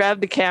actually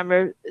grab the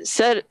camera,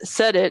 set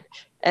it,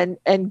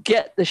 and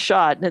get the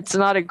shot. And it's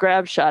not a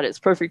grab shot. It's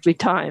perfectly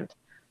timed.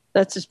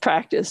 That's just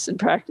practice and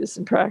practice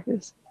and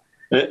practice.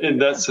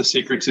 And that's the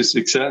secret to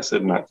success,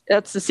 isn't it?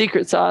 That's the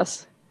secret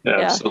sauce.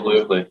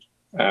 Absolutely.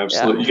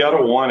 Absolutely. You got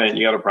to want it.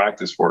 You got to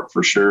practice for it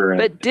for sure.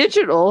 But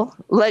digital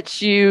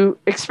lets you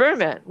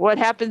experiment. What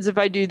happens if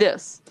I do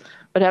this?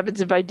 What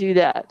happens if I do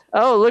that?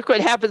 Oh, look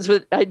what happens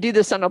I do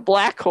this on a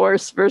black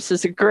horse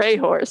versus a gray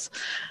horse,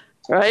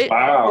 right?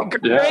 Wow. The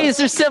grays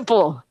are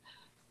simple.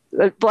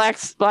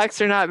 Blacks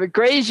are not, but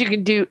grays you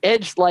can do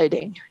edge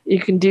lighting. You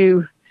can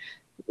do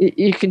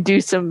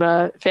some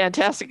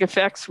fantastic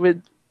effects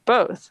with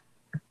both.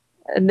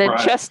 And then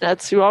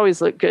chestnuts, who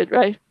always look good,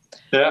 right?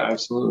 Yeah,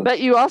 absolutely. But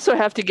you also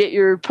have to get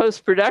your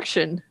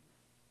post-production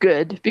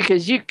good,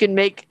 because you can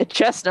make a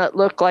chestnut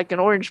look like an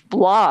orange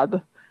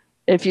blob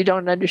if you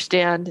don't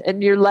understand.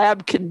 And your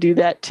lab can do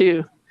that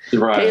too.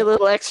 Right. Pay a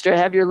little extra,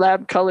 have your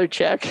lab color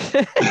check.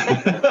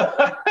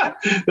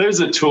 There's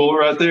a tool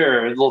right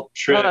there, a little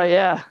trick. Oh,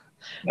 yeah.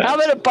 How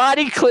about a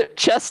body clip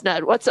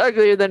chestnut? What's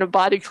uglier than a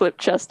body clip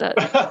chestnut?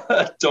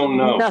 Don't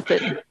know.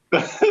 Nothing.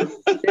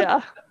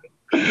 Yeah.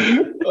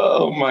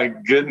 Oh my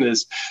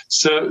goodness.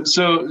 So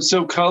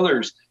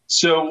colors.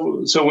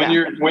 So when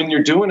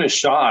you're doing a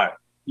shot,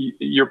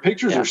 your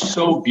pictures are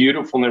so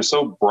beautiful and they're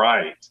so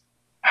bright.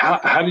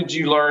 How did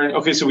you learn?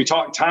 Okay, so we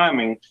talked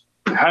timing.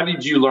 How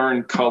did you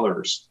learn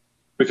colors?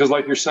 Because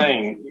like you're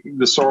saying,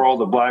 the sorrel,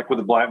 the black with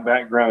a black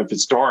background, if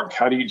it's dark,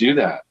 how do you do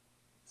that?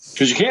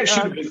 Because you can't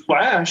shoot a big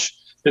flash.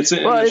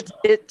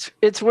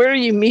 It's where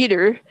you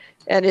meter,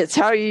 and it's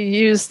how you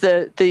use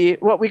the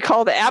what we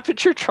call the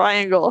aperture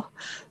triangle.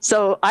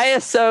 So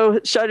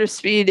ISO, shutter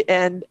speed,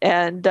 and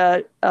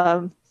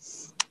ISO,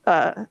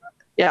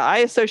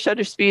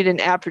 shutter speed, and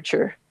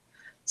aperture.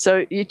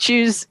 So you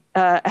choose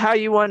how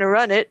you want to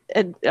run it,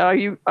 and are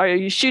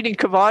you shooting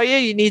Cavalier?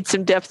 You need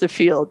some depth of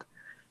field,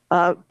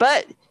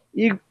 but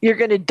you're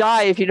going to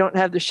die if you don't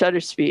have the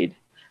shutter speed.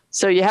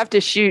 So you have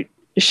to shoot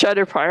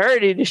shutter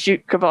priority to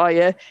shoot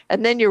Cavalier,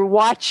 and then you're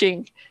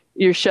watching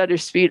your shutter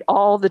speed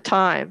all the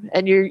time,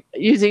 and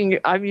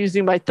I'm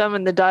using my thumb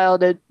and the dial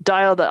to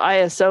dial the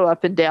ISO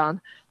up and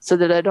down so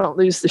that I don't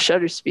lose the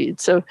shutter speed.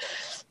 So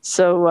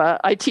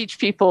I teach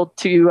people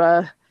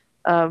to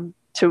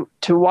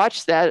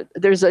watch that.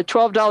 There's a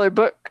 $12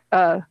 book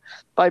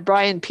by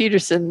Brian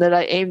Peterson that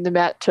I aim them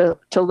at to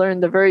learn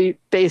the very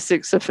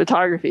basics of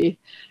photography.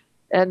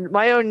 And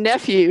my own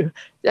nephew,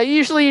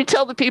 usually you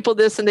tell the people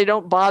this and they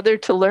don't bother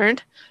to learn.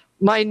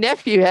 My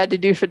nephew has to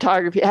do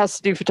photography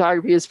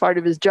as part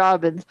of his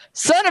job. And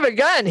son of a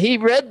gun, he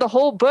read the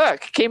whole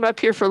book, came up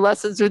here for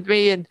lessons with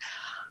me. And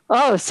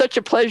it's such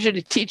a pleasure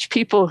to teach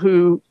people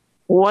who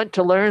want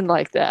to learn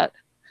like that.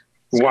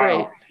 It's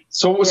great.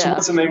 So what's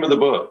the name of the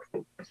book?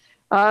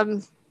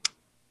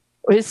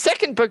 His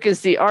second book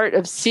is The Art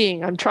of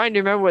Seeing. I'm trying to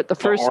remember what the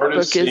first book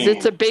is.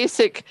 It's a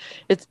basic.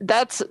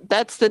 That's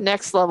the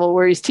next level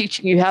where he's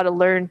teaching you how to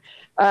learn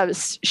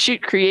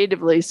shoot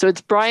creatively. So it's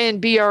Brian,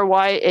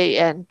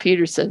 Bryan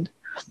Peterson.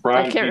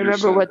 I can't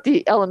remember what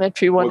the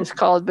elementary one is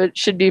called, but it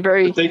should be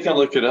very. But they can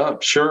look it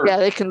up. Sure. Yeah,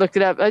 they can look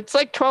it up. It's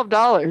like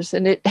 $12,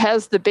 and it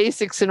has the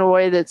basics in a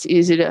way that's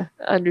easy to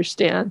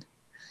understand.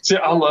 See,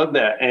 I love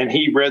that. And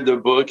he read the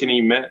book and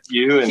he met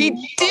you and he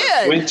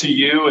did. Went to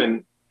you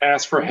and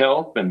asked for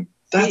help, and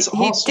that's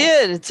awesome. He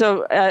did.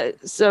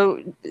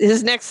 So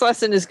his next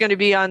lesson is going to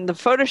be on the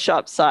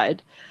Photoshop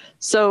side.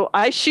 So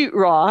I shoot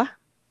RAW.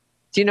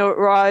 Do you know what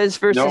RAW is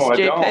versus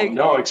JPEG? No, I don't.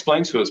 No,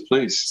 explain to us,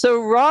 please.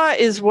 So RAW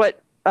is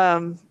what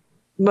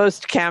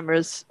most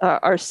cameras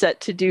are set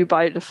to do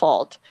by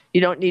default.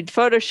 You don't need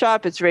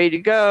Photoshop. It's ready to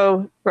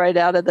go right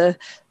out of the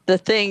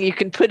thing. You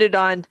can put it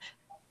on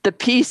the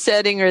P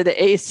setting or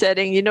the A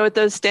setting. You know what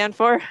those stand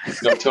for?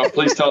 No,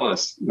 please tell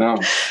us. No.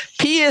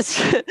 P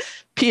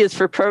is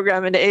for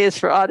program and A is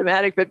for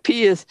automatic, but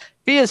P is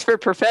for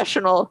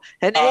professional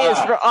and A is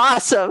for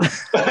awesome.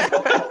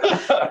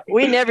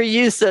 We never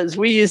use those.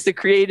 We use the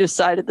creative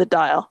side of the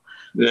dial.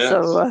 Yes.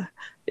 So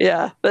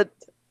but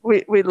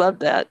we love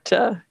that.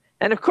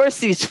 And of course,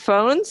 these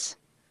phones,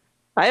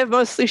 I have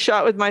mostly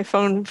shot with my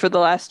phone for the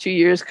last 2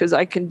 years because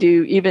I can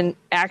do even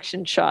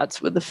action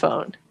shots with the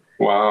phone.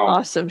 Wow.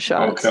 Awesome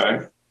shots.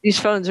 Okay. These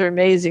phones are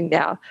amazing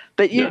now.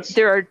 But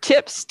there are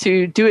tips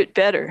to do it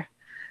better.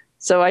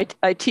 So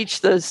I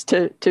teach those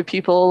to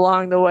people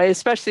along the way,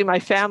 especially my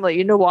family.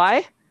 You know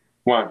why?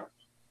 Why?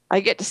 I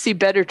get to see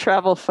better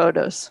travel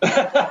photos. So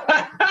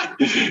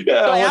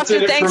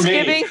after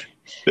Thanksgiving,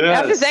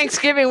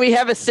 we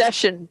have a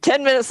session,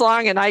 10 minutes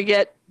long, and I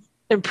get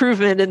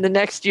improvement in the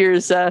next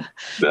year's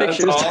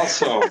pictures.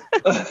 That's awesome.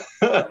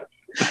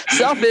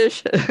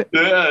 Selfish.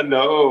 Yeah,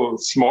 no,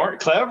 smart,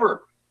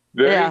 clever.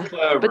 Very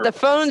clever. But the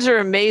phones are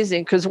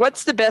amazing because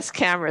what's the best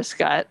camera,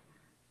 Scott?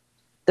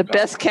 The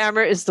best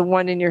camera is the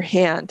one in your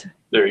hand.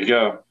 There you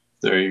go.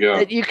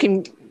 That you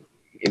can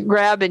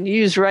grab and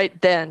use right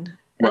then.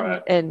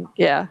 Right. And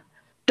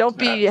don't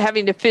be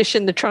having to fish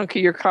in the trunk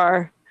of your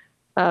car.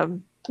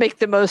 Make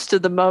the most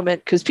of the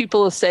moment because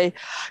people will say,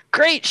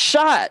 great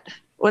shot,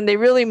 when they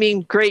really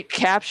mean great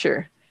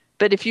capture.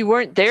 But if you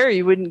weren't there,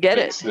 you wouldn't get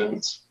it.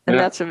 Sense. And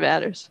that's what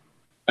matters.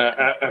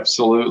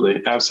 Absolutely.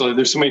 There's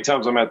so many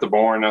times I'm at the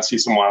bar and I see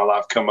some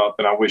wildlife come up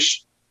and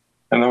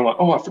and I'm like,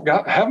 I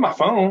forgot I have my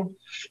phone.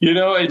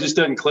 It just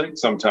doesn't click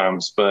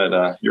sometimes,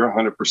 but you're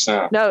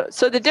 100%. No.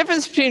 So the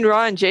difference between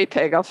RAW and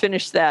JPEG, I'll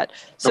finish that.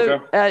 So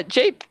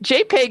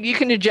JPEG, you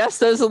can adjust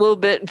those a little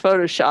bit in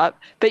Photoshop,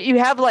 but you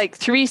have like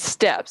 3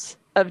 steps.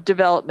 of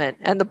development.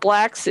 And the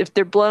blacks, if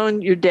they're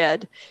blown, you're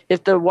dead.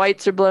 If the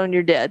whites are blown,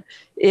 you're dead.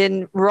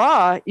 In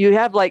raw, you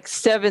have like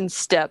 7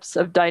 steps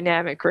of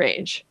dynamic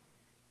range.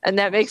 And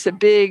that makes a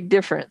big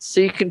difference. So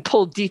you can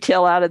pull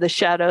detail out of the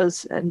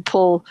shadows and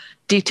pull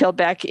detail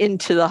back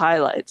into the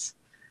highlights.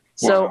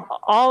 So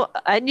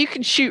and you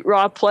can shoot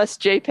raw plus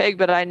JPEG,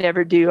 but I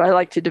never do. I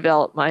like to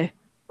develop my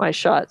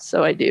shots,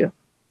 so I do.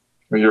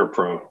 Well, you're a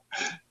pro.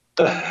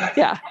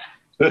 Yeah.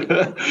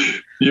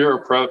 You're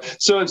a pro.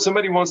 So if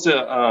somebody wants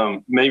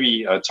to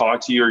maybe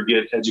talk to you or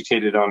get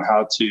educated on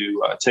how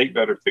to take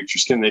better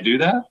pictures, can they do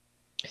that?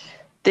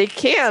 They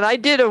can. I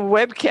did a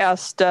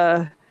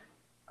webcast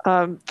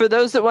for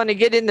those that want to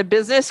get in the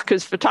business,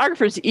 because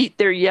photographers eat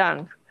their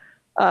young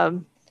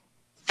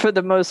for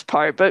the most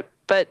part. But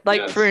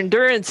like for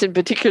endurance in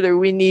particular,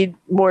 we need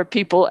more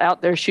people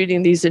out there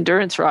shooting these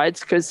endurance rides,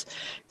 because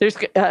there's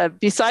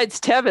besides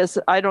Tevis,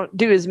 I don't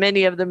do as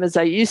many of them as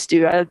I used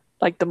to. I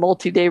like the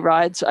multi-day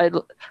rides.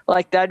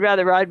 I'd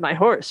rather ride my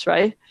horse,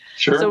 right?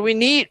 Sure. So we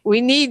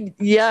need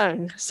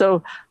young.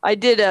 So I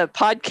did a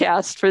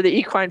podcast for the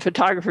Equine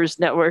Photographers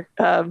Network.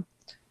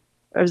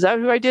 Is that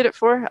who I did it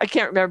for? I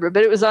can't remember,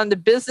 but it was on the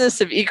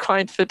business of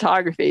equine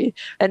photography,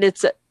 and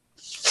it's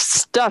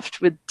stuffed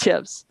with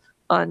tips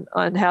on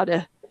how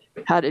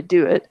to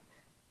do it.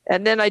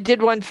 And then I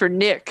did one for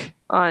Nick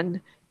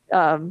on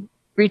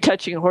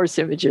retouching horse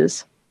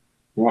images.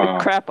 Wow.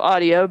 Crap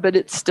audio, but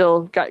it's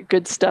still got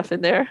good stuff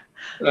in there.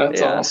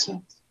 That's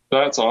awesome.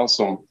 That's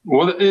awesome.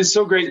 Well, it's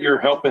so great you're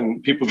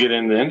helping people get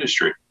into the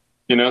industry,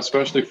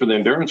 especially for the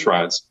endurance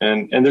rides.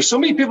 And there's so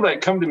many people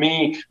that come to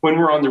me when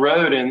we're on the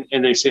road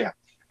and they say,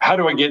 how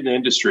do I get in the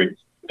industry?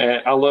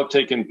 And I love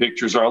taking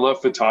pictures, or I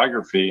love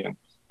photography. And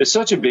it's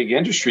such a big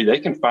industry. They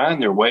can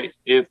find their way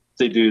if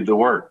they do the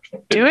work.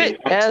 Do it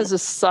as a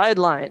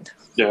sideline.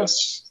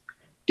 Yes.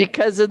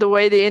 Because of the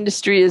way the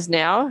industry is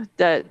now,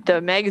 that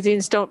the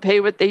magazines don't pay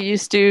what they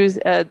used to.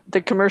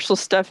 The commercial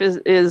stuff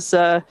is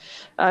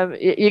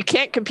you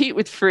can't compete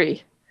with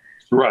free.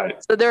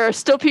 Right. So there are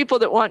still people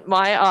that want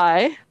my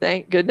eye,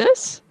 thank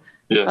goodness.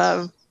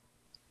 Yes.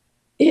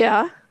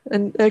 Yeah.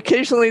 And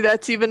occasionally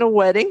that's even a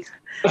wedding.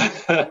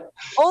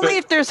 Only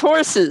if there's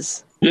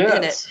horses in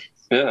it.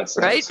 Yes.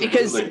 Right? Absolutely.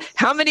 Because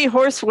how many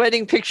horse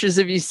wedding pictures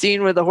have you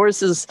seen where the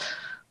horses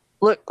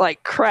look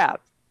like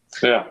crap?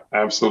 Yeah,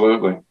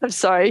 absolutely. I'm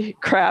sorry,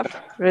 crap.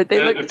 Right?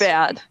 They look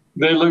bad.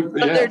 They look,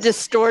 They're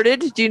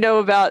distorted. Do you know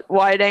about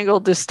wide angle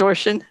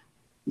distortion?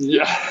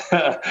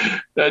 Yeah.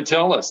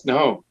 Tell us.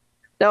 No,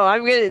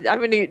 I'm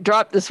gonna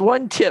drop this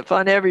one tip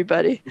on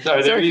everybody. So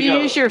if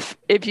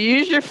you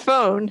use your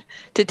phone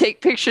to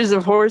take pictures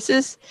of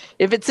horses,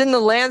 if it's in the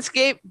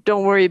landscape,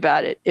 don't worry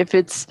about it. If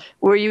it's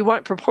where you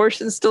want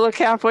proportions to look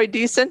halfway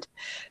decent,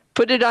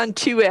 put it on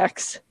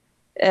 2x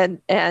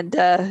and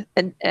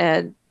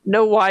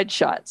no wide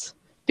shots,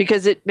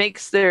 because it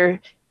makes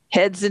their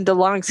heads into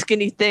long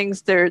skinny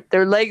things, their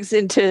legs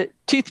into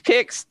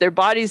toothpicks, their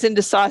bodies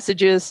into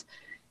sausages,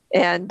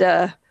 and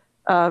the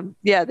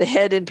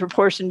head in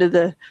proportion to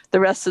the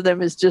rest of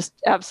them is just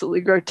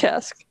absolutely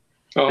grotesque.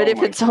 But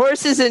if it's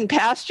horses in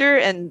pasture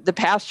and the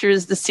pasture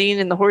is the scene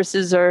and the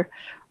horses are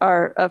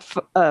a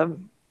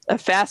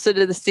facet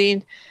of the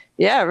scene,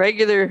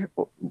 regular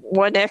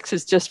 1x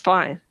is just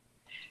fine.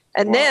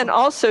 And then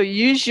also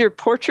use your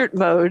portrait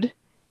mode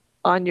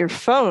on your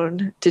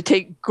phone to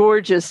take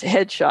gorgeous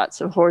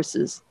headshots of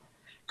horses,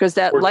 because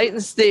that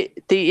lightens the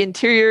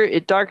interior,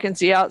 it darkens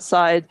the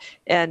outside,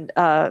 and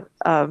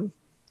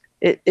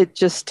it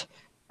just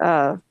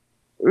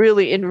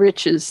really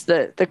enriches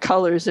the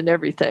colors and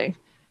everything.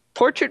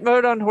 Portrait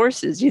mode on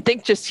horses. You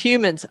think just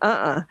humans?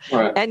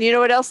 Right. And you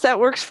know what else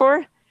that works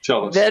for?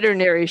 Tell us.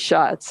 Veterinary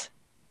shots.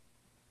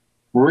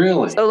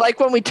 Really? So like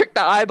when we took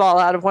the eyeball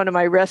out of one of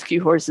my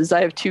rescue horses,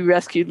 I have 2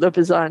 rescued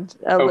Lipizzan,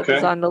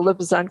 the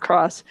Lipizzan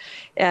cross.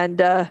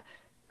 And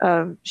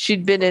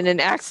she'd been in an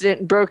accident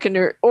and broken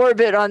her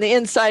orbit on the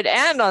inside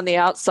and on the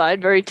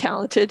outside, very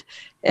talented.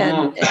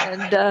 And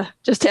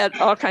just had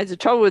all kinds of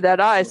trouble with that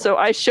eye. So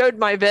I showed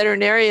my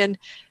veterinarian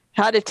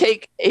how to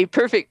take a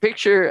perfect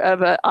picture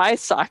of an eye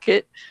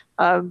socket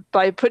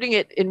by putting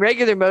it in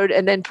regular mode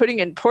and then putting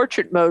it in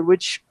portrait mode,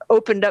 which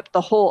opened up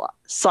the whole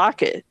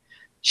socket.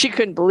 She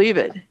couldn't believe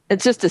it.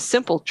 It's just a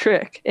simple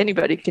trick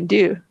anybody can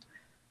do.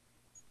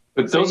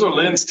 But those are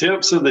Lynn's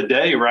tips of the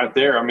day right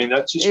there. I mean,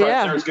 that's just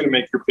right there is going to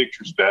make your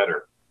pictures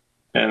better.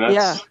 And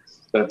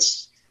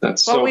that's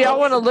well, we all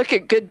want to look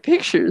at good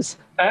pictures.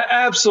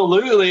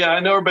 Absolutely. I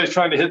know everybody's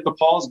trying to hit the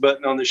pause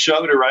button on the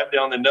show to write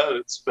down the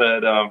notes,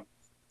 but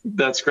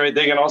that's great.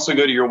 They can also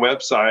go to your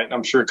website,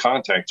 I'm sure,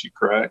 contact you,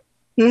 correct?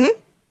 Mm-hmm.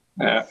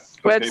 Yeah.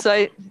 Okay.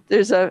 Website.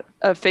 There's a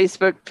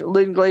Facebook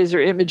Lynn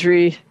Glazer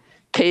imagery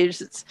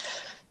page.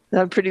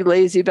 I'm pretty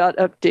lazy about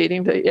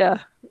updating, but yeah.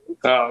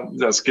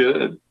 That's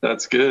good.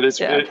 That's good.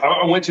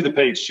 I went to the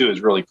page too. It's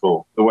really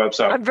cool. The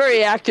website. I'm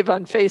very active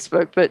on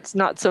Facebook, but it's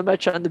not so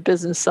much on the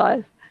business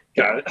side.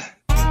 Got it.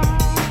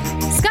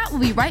 Scott will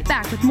be right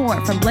back with more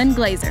from Lynn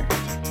Glazer.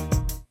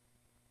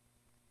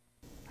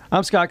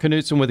 I'm Scott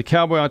Knutson with the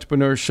Cowboy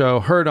Entrepreneur Show,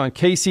 heard on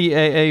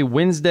KCAA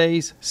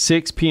Wednesdays,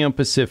 6 p.m.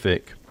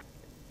 Pacific.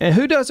 And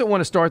who doesn't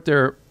want to start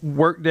their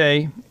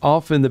workday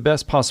off in the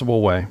best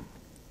possible way?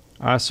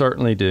 I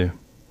certainly do.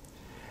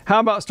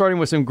 How about starting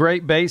with some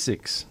great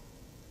basics?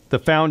 The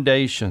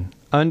foundation,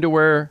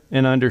 underwear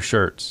and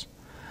undershirts.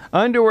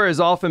 Underwear has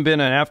often been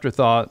an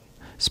afterthought,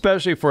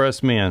 especially for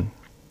us men.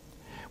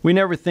 We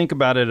never think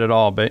about it at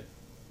all, but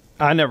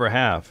I never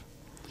have.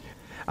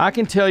 I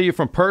can tell you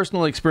from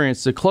personal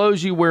experience, the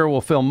clothes you wear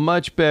will feel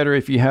much better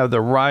if you have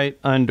the right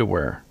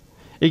underwear.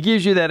 It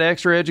gives you that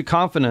extra edge of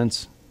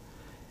confidence.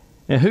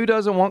 And who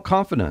doesn't want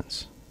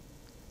confidence?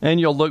 And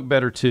you'll look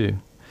better too.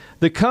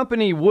 The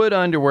company Wood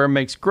Underwear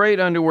makes great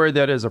underwear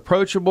that is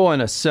approachable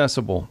and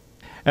accessible.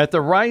 At the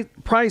right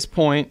price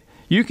point,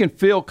 you can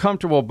feel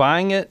comfortable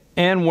buying it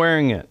and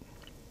wearing it.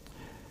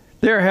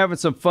 They're having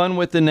some fun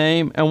with the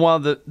name, and while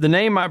the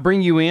name might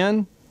bring you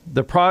in,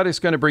 the product's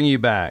going to bring you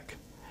back.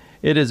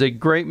 It is a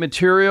great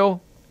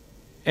material,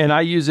 and I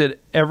use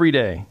it every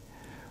day.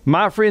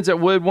 My friends at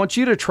Wood want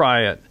you to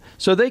try it,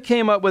 so they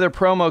came up with a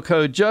promo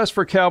code just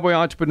for Cowboy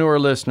Entrepreneur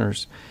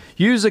listeners.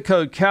 Use the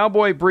code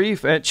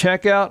CowboyBrief at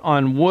checkout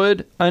on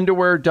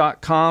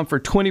woodunderwear.com for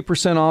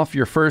 20% off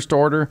your first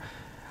order.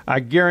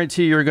 I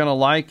guarantee you're going to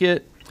like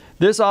it.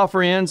 This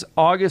offer ends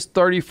August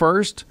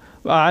 31st.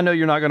 I know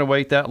you're not going to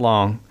wait that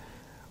long.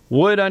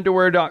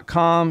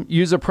 woodunderwear.com.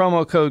 Use a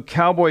promo code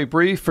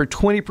CowboyBrief for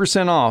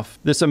 20% off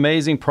this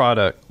amazing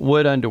product,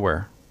 Wood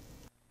Underwear.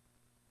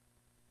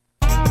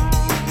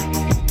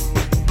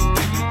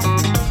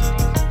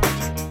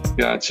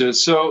 Gotcha.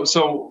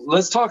 So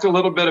let's talk a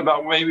little bit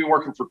about maybe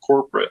working for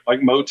corporate,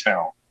 like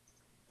Motown.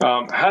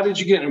 How did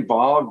you get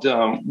involved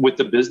with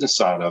the business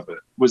side of it?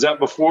 Was that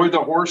before the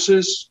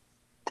horses?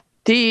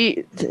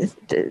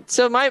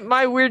 So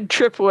my weird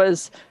trip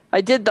was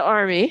I did the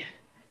Army.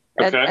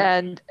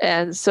 Okay.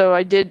 And so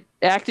I did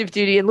active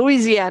duty in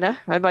Louisiana.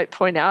 I might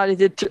point out I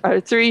did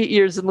 3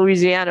 years in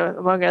Louisiana,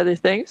 among other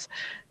things.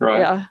 Right.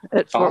 Yeah,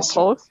 at Fort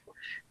Polk.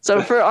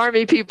 So for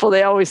Army people,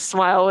 they always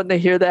smile when they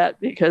hear that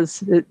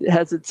because it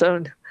has its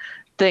own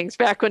things.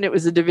 Back when it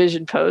was a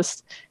division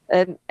post,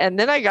 and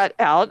then I got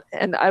out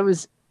and I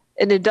was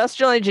an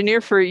industrial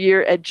engineer for a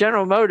year at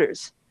General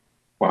Motors.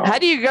 Wow. How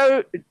do you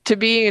go to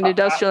being an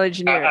industrial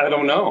engineer? I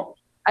don't know.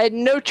 I had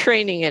no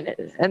training in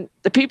it. And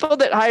the people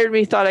that hired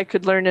me thought I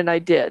could learn, and I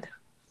did.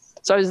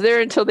 So I was there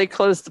until they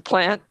closed the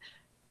plant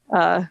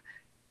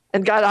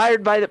and got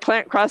hired by the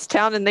plant across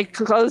town, and they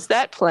closed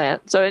that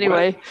plant. So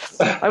anyway,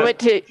 I went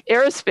to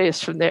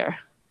aerospace from there.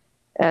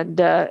 And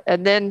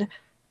then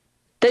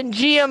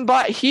GM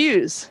bought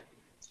Hughes.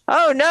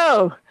 Oh,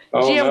 no.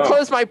 GM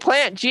closed my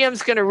plant.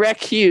 GM's going to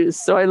wreck Hughes.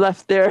 So I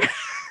left there.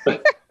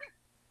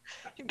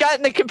 Got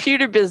in the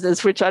computer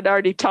business, which I'd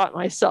already taught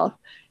myself.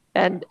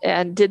 And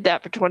did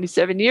that for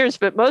 27 years,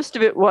 but most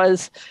of it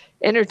was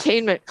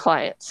entertainment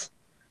clients.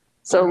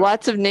 So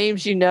lots of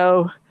names,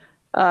 and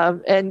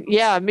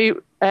yeah, me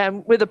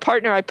with a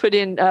partner, I put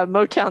in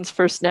Motown's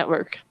first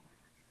network.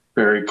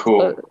 Very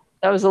cool. So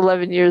that was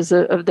 11 years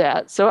of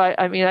that. So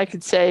I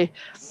could say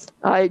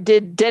I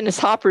did Dennis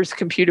Hopper's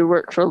computer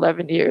work for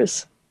 11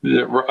 years.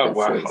 Yeah,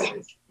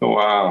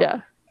 wow.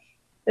 Yeah.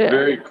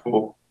 Very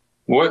cool.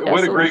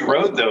 What a great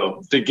road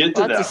though to get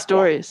to that. Lots of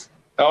stories.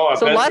 Oh,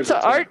 so lots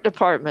of art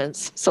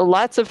departments. So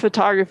lots of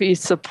photography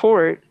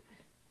support.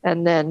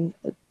 And then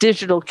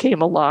digital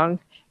came along.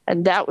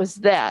 And that was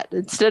that.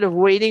 Instead of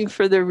waiting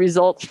for the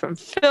results from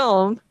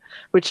film,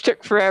 which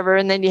took forever,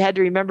 and then you had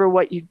to remember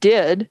what you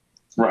did.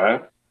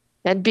 Right.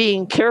 And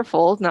being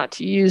careful not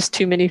to use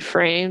too many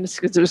frames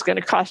because it was going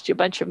to cost you a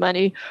bunch of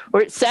money.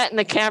 Or it sat in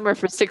the camera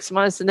for 6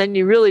 months and then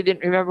you really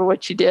didn't remember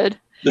what you did.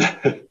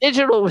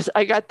 Digital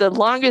I got the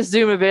longest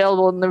zoom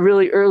available in the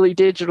really early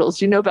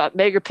digitals. You know about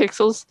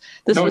megapixels?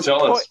 This was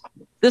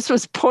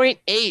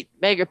 0.8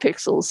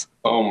 megapixels.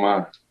 Oh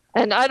my.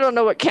 And I don't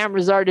know what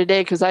cameras are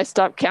today because I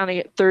stopped counting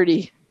at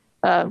 30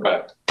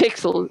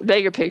 megapixels.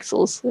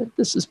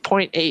 This is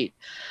 0.8.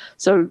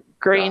 So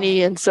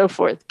grainy and so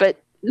forth. But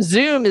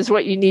zoom is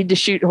what you need to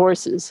shoot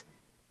horses.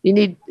 You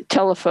need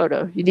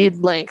telephoto. You need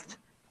length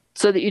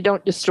so that you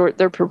don't distort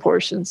their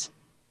proportions.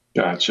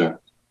 Gotcha.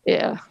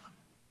 Yeah.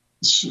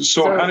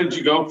 So how did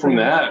you go from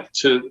that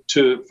to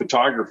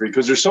photography?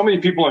 Because there's so many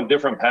people on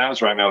different paths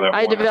right now. That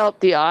I developed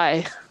the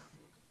eye.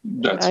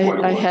 That's what it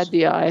was. I had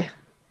the eye,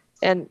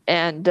 and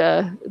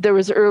there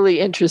was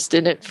early interest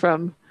in it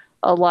from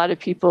a lot of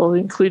people,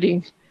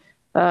 including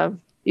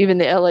even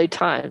the LA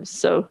Times.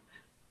 So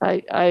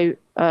I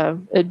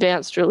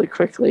advanced really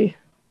quickly.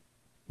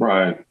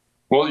 Right.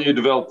 Well, you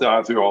developed the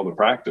eye through all the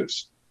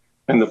practice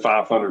and the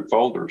 500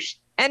 folders.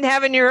 And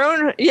having your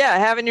own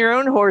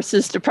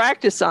horses to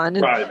practice on.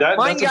 And right.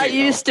 Mine got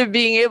used to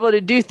being able to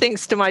do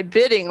things to my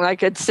bidding.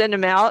 Like I'd send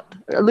them out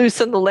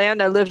loose on the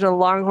land. I lived on a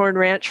Longhorn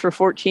ranch for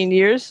 14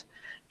 years.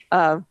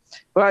 Where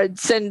I'd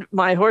send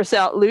my horse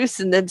out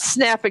loose and then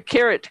snap a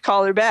carrot to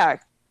call her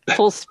back.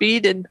 Full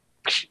speed. And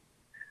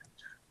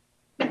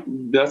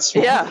that's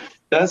smart. Yeah.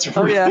 That's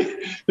really,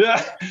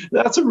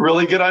 that's a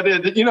really good idea.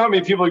 You know how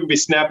many people can be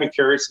snapping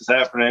carrots is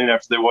happening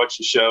after they watch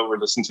the show or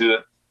listen to it?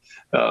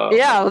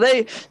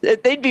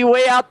 They'd be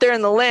way out there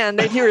in the land.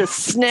 They'd hear a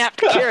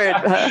snapped carrot.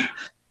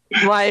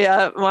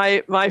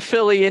 My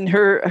filly and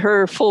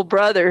her full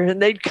brother,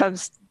 and they'd come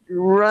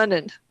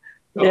running.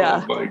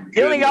 Yeah,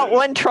 you only got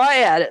one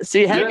try at it, so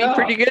you had to be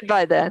pretty good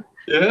by then.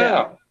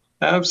 Yeah,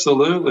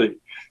 absolutely.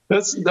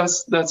 That's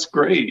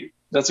great.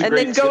 That's a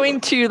great. And then going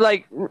to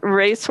like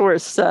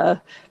racehorse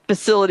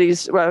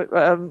facilities,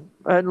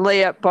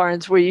 layup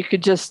barns where you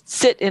could just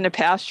sit in a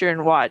pasture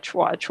and watch.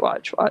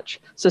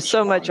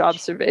 So much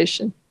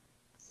observation.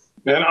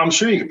 And I'm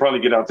sure you could probably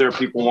get out there.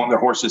 People want their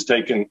horses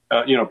taken,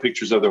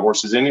 pictures of their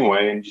horses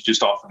anyway, and you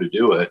just offer to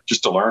do it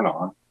just to learn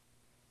on.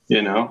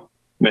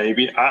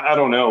 Maybe I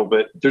don't know,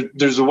 but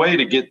there's a way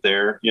to get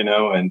there.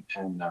 And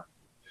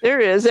there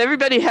is.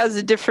 Everybody has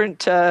a different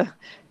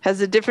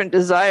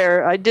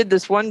desire. I did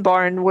this one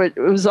barn where it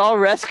was all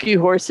rescue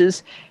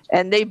horses,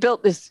 and they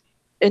built this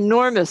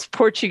enormous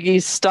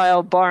Portuguese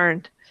style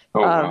barn.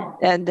 Wow.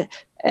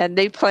 And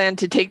they plan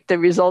to take the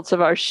results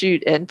of our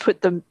shoot and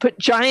put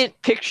giant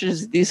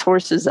pictures of these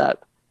horses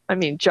up. I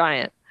mean,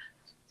 giant.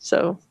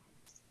 So,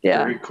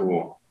 yeah. Very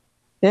cool.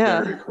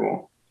 Yeah. Very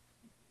cool.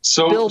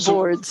 So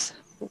billboards.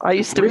 I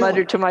used to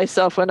mutter to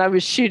myself when I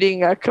was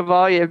shooting a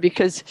Cowboy,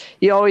 because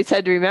you always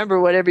had to remember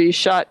whatever you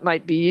shot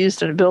might be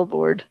used on a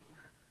billboard.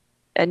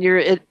 And you're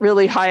at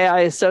really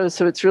high ISO,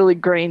 so it's really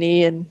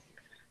grainy. And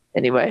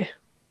anyway,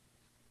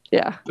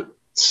 yeah.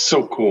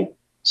 So cool.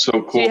 So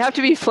cool. So you have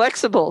to be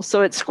flexible.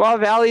 So at Squaw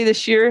Valley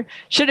this year,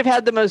 should have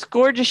had the most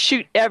gorgeous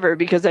shoot ever,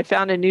 because I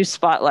found a new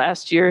spot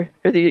last year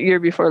or the year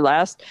before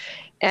last,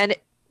 and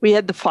we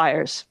had the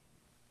fires.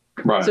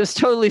 Right. So it's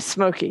totally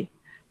smoky.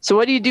 So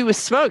what do you do with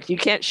smoke? You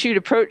can't shoot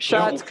approach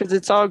shots because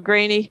it's all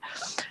grainy.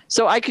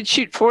 So I could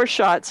shoot 4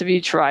 shots of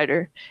each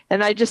rider.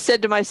 And I just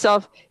said to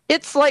myself,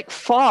 it's like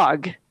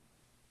fog.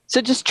 So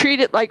just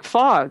treat it like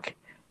fog.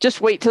 Just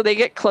wait till they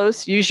get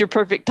close, use your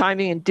perfect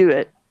timing and do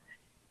it.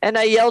 And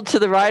I yelled to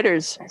the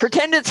riders,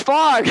 pretend it's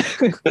fog.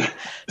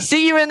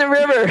 See you in the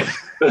river.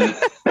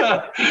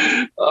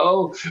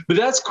 Oh, but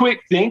that's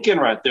quick thinking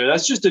right there.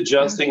 That's just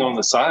adjusting on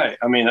the side.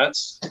 I mean,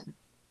 that's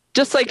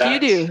just like you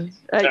do.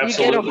 You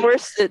get a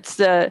horse that's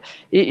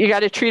you got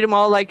to treat them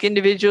all like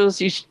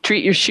individuals. You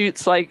treat your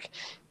shoots like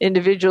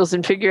individuals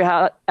and figure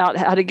out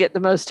how to get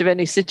the most of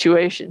any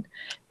situation,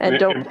 and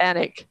don't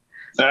panic.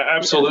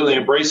 Absolutely.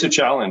 Embrace a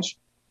challenge.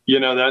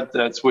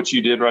 That's what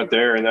you did right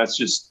there. And that's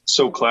just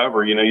so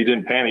clever. You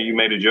didn't panic. You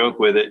made a joke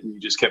with it and you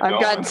just kept going.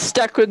 I've gotten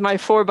stuck with my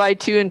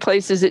 4x2 in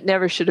places it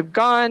never should have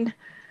gone.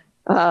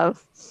 Gotten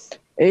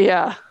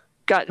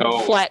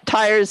flat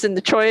tires in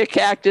the cholla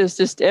cactus,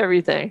 just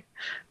everything.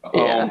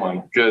 Oh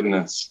my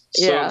goodness.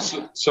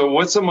 So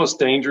what's the most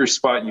dangerous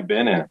spot you've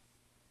been in?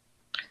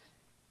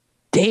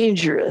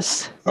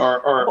 Dangerous.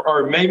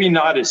 Or maybe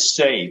not as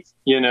safe,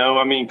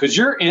 I mean, because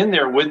you're in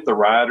there with the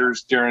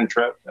riders during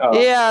trip.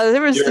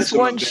 There was this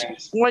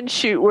one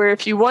shoot where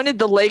if you wanted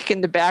the lake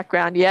in the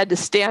background, you had to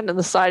stand on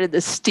the side of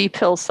this steep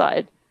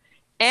hillside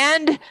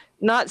and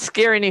not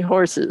scare any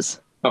horses.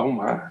 Oh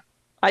my.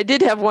 I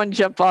did have one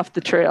jump off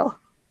the trail,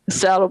 a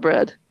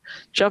saddlebred.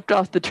 Jumped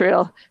off the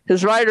trail.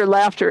 His rider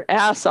laughed her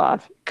ass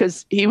off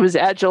because he was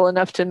agile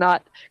enough to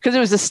not, because it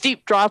was a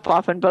steep drop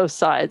off on both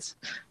sides.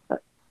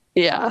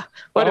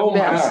 What a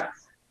mess.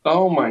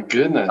 Oh my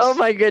goodness. Oh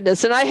my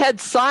goodness. And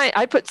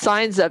I put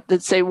signs up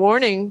that say,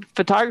 warning,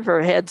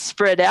 photographer head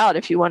spread out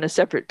if you want a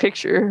separate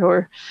picture,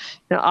 or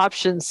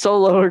options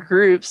solo or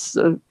groups.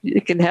 So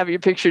you can have your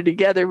picture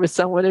together with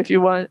someone if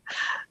you want.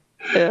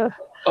 Yeah.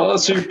 Oh,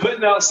 so you're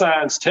putting out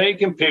signs,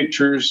 taking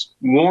pictures,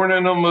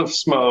 warning them of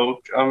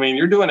smoke. I mean,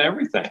 you're doing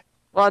everything.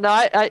 Well, no,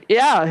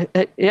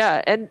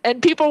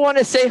 and people want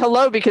to say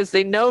hello because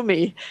they know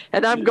me,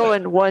 and I'm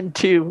going 1,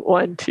 2,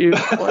 1, 2,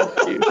 1,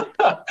 2.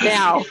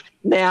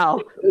 Now.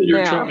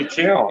 You're trying to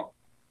count.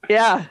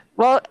 Yeah.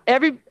 Well,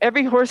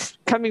 every horse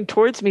coming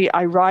towards me,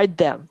 I ride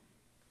them,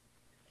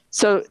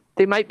 so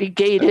they might be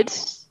gated.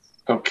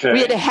 Okay. We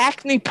had a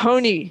Hackney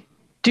pony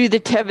do the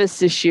Tevis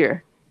this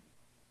year.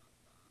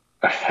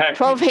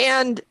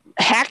 12-hand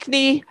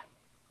Hackney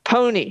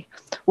pony.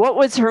 What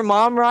was her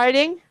mom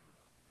riding?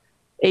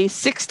 A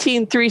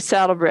 16-3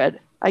 saddlebred.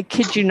 I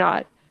kid you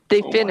not.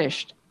 They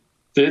finished.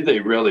 Did they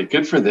really?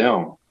 Good for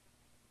them.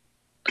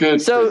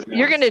 Good. So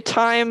you're going to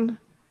time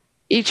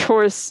each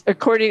horse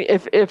according.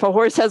 If a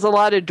horse has a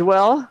lot of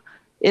dwell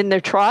in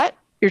their trot,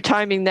 you're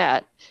timing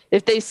that.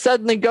 If they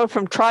suddenly go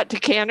from trot to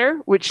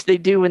canter, which they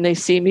do when they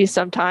see me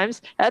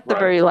sometimes at the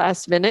very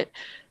last minute,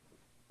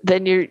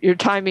 then you're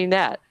timing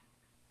that.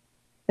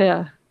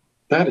 Yeah.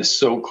 That is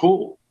so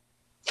cool.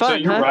 Fun, so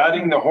you're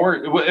riding the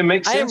horse. It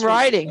makes sense. I am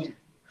riding.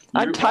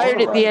 I'm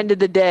tired at the end of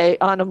the day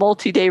on a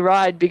multi-day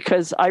ride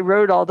because I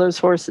rode all those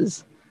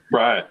horses.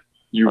 Right.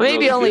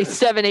 Maybe only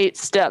 7-8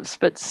 steps,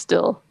 but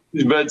still.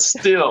 But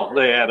still,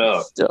 they add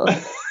up. Still,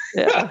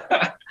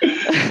 yeah.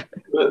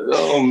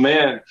 Oh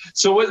man.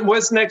 So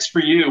what's next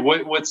for you?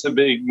 What's the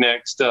big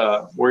next?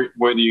 Where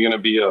are you going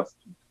to be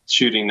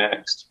shooting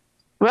next?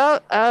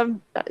 Well,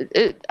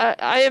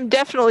 I am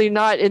definitely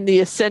not in the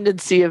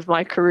ascendancy of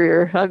my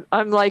career.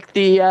 I'm like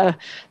the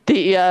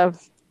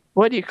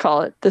what do you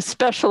call it? The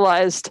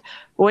specialized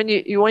when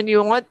you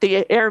want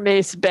the Air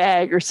Mace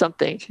bag or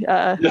something.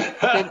 I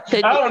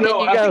don't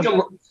know.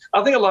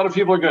 I think a lot of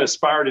people are going to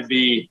aspire to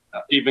be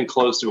even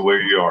close to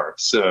where you are.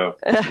 So,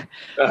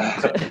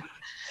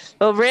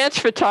 well, ranch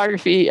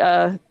photography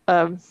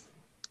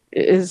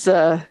is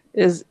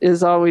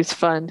always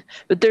fun.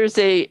 But there's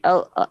a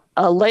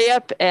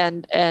layup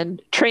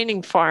and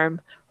training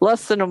farm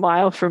less than a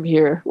mile from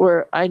here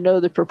where I know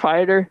the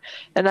proprietor,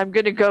 and I'm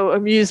going to go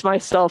amuse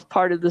myself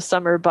part of the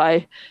summer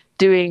by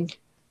doing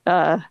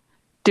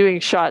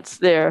shots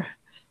there.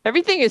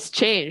 Everything has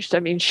changed. I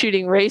mean,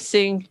 shooting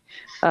racing,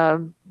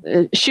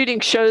 shooting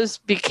shows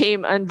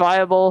became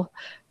unviable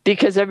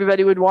because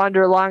everybody would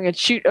wander along and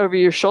shoot over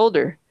your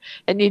shoulder,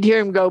 and you'd hear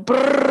him go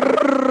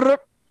brrrr.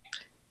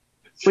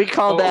 We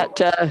call that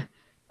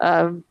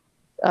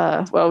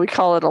well, we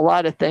call it a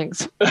lot of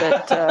things,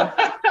 but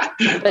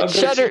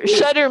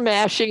shutter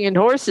mashing in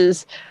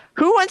horses.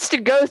 Who wants to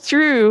go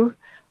through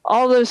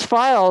all those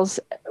files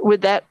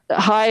with that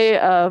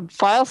high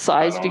file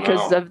size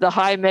because of the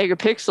high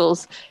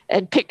megapixels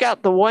and pick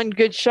out the one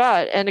good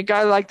shot? And a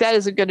guy like that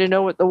isn't going to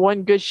know what the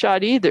one good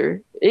shot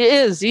either.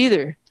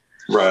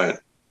 Right.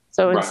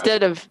 So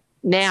instead of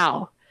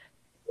now,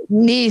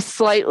 knee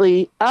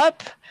slightly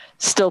up,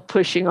 still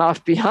pushing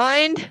off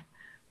behind,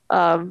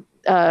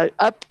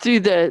 up through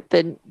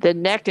the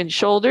neck and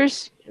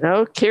shoulders,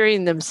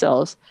 carrying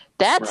themselves.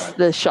 That's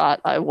the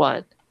shot I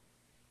want.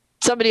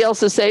 Somebody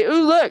else will say,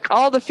 "Ooh, look,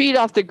 all the feet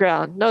off the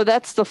ground." No,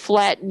 that's the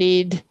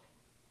flat-kneed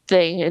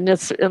thing, and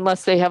it's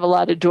unless they have a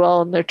lot of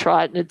dwell in their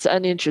trot, and it's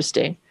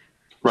uninteresting.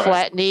 Right.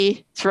 Flat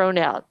knee, thrown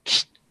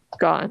out,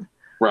 gone.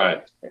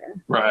 Right.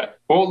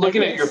 Well,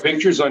 looking at your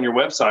pictures on your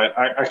website,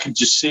 I could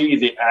just see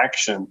the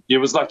action. It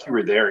was like you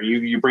were there.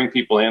 You bring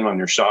people in on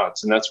your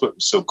shots, and that's what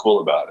was so cool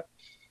about it.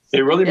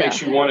 It really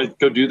makes you want to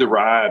go do the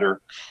ride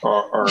or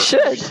or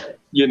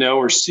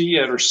see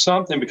it or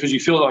something because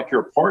you feel like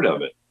you're a part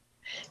of it.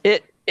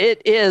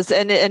 It is,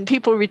 and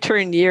people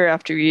return year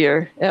after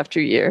year after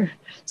year.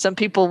 Some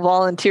people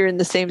volunteer in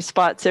the same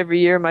spots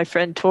every year. My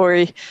friend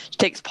Tori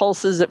takes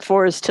pulses at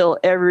Forest Hill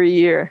every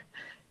year,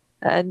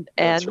 and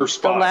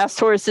the last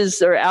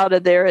horses are out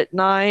of there at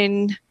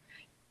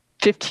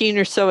 9:15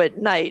 or so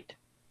at night,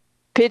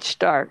 pitch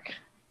dark,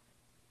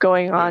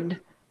 going on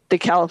the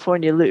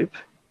California Loop.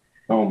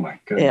 Oh my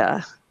goodness!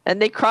 Yeah,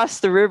 and they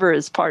cross the river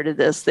as part of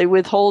this. They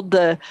withhold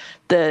the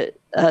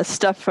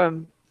stuff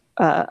from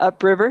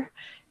upriver.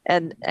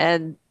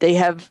 And they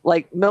have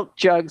like milk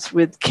jugs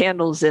with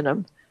candles in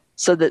them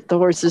so that the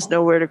horses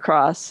know where to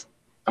cross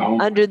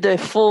under the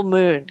full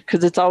moon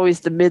because it's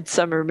always the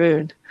midsummer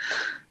moon.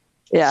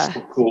 Yeah.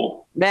 So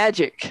cool.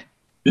 Magic.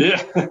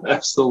 Yeah,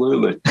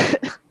 absolutely.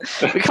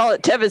 We call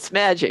it Tevis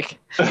magic.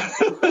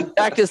 In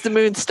fact, as the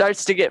moon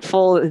starts to get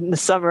full in the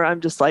summer, I'm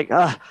just like,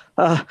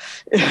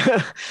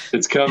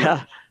 It's coming.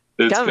 Yeah.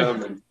 It's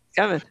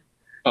coming.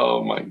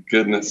 Oh my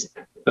goodness.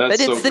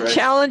 But it's the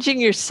challenging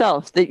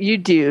yourself that you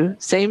do,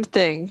 same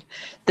thing,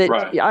 that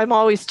I'm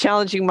always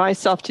challenging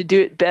myself to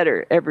do it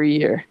better every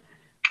year.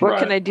 What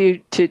can I do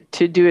to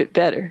do it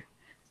better?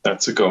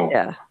 That's a goal.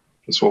 Yeah.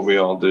 That's what we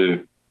all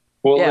do.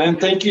 Well, Lynn,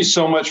 thank you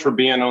so much for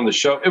being on the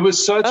show. It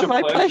was such a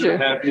pleasure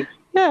to have you.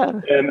 Yeah.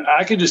 And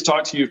I could just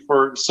talk to you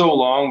for so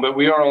long, but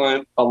we are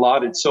only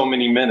allotted so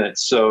many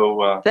minutes.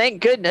 So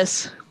thank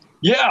goodness.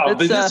 Yeah, but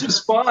this is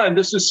fun.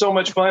 This is so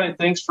much fun, and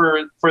thanks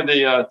for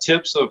the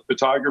tips of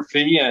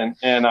photography and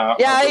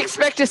I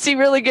expect to see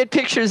really good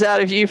pictures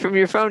out of you from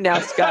your phone now,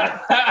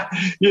 Scott.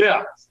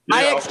 Yeah.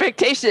 My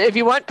expectation. If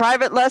you want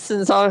private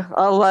lessons,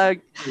 I'll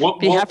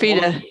be happy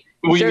to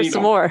share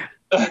some more.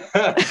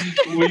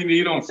 We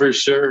need them for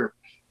sure.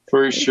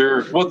 For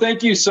sure. Well,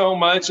 thank you so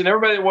much, and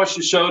everybody that watched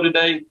the show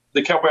today,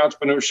 the Cowboy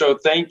Entrepreneur Show.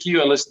 Thank you,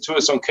 and listen to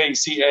us on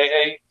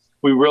KCAA.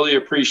 We really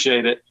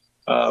appreciate it.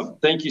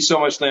 Thank you so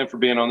much, Lynn, for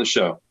being on the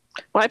show.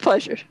 My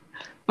pleasure.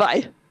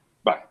 Bye.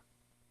 Bye.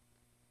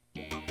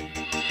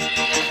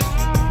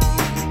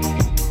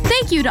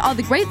 Thank you to all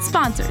the great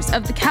sponsors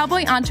of the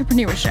Cowboy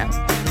Entrepreneur Show.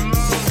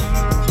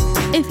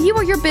 If you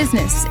or your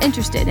business is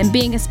interested in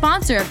being a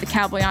sponsor of the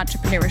Cowboy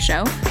Entrepreneur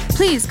Show,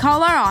 please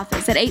call our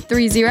office at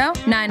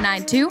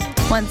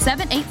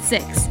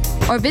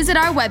 830-992-1786 or visit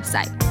our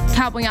website,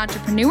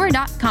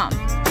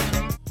 cowboyentrepreneur.com.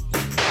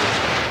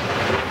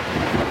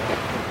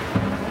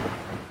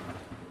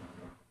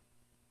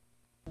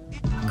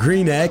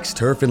 Green X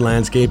Turf and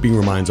Landscaping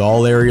reminds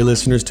all area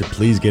listeners to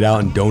please get out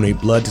and donate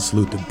blood to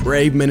salute the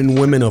brave men and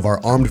women of our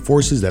armed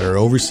forces that are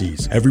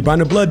overseas. Every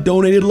pound of blood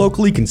donated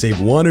locally can save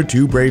 1 or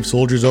 2 brave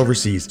soldiers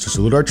overseas. To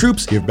salute our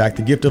troops, give back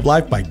the gift of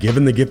life by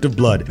giving the gift of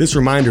blood. This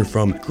reminder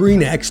from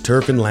Green X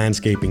Turf and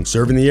Landscaping,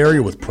 serving the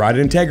area with pride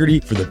and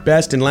integrity. For the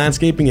best in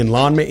landscaping and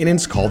lawn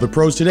maintenance, call the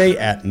pros today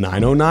at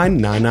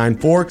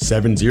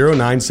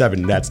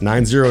 909-994-7097. That's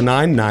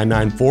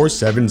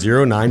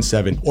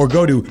 909-994-7097. Or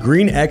go to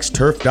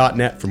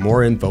greenxturf.net for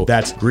more info.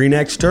 That's Green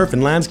X Turf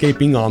and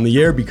Landscaping on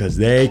the air because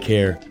they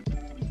care.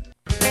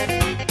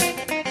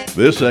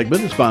 This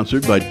segment is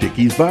sponsored by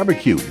Dickey's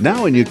Barbecue,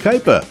 now in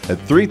Yucaipa at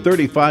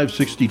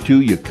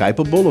 33562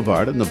 Yucaipa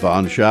Boulevard in the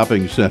Vaughn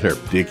Shopping Center.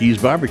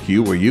 Dickey's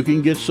Barbecue, where you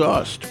can get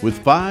sauced with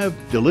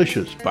 5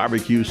 delicious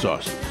barbecue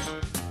sauces.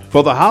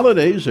 For the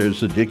holidays,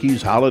 there's the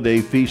Dickey's Holiday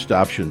Feast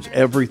options.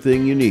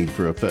 Everything you need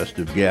for a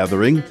festive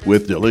gathering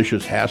with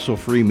delicious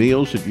hassle-free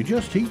meals that you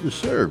just heat and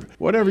serve,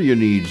 whatever your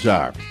needs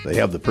are. They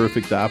have the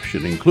perfect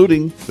option,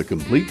 including the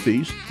complete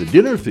feast, the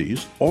dinner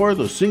feast, or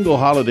the single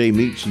holiday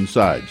meats and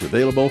sides,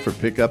 available for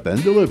pickup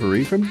and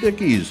delivery from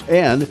Dickey's.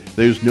 And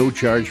there's no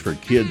charge for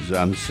kids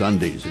on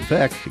Sundays. In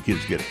fact, the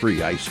kids get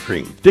free ice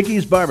cream.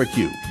 Dickey's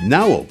Barbecue,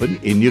 now open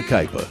in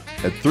Yucaipa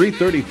at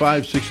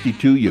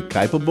 33562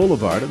 Yucaipa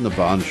Boulevard in the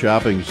Vaughn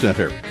Shopping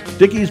Center.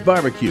 Dickey's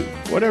Barbecue,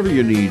 whatever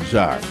your needs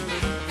are.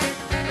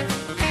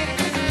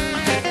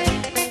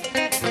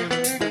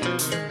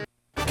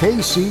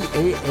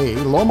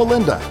 KCAA Loma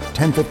Linda,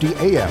 1050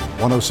 AM,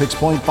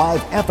 106.5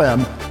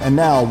 FM, and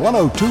now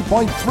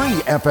 102.3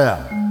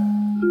 FM.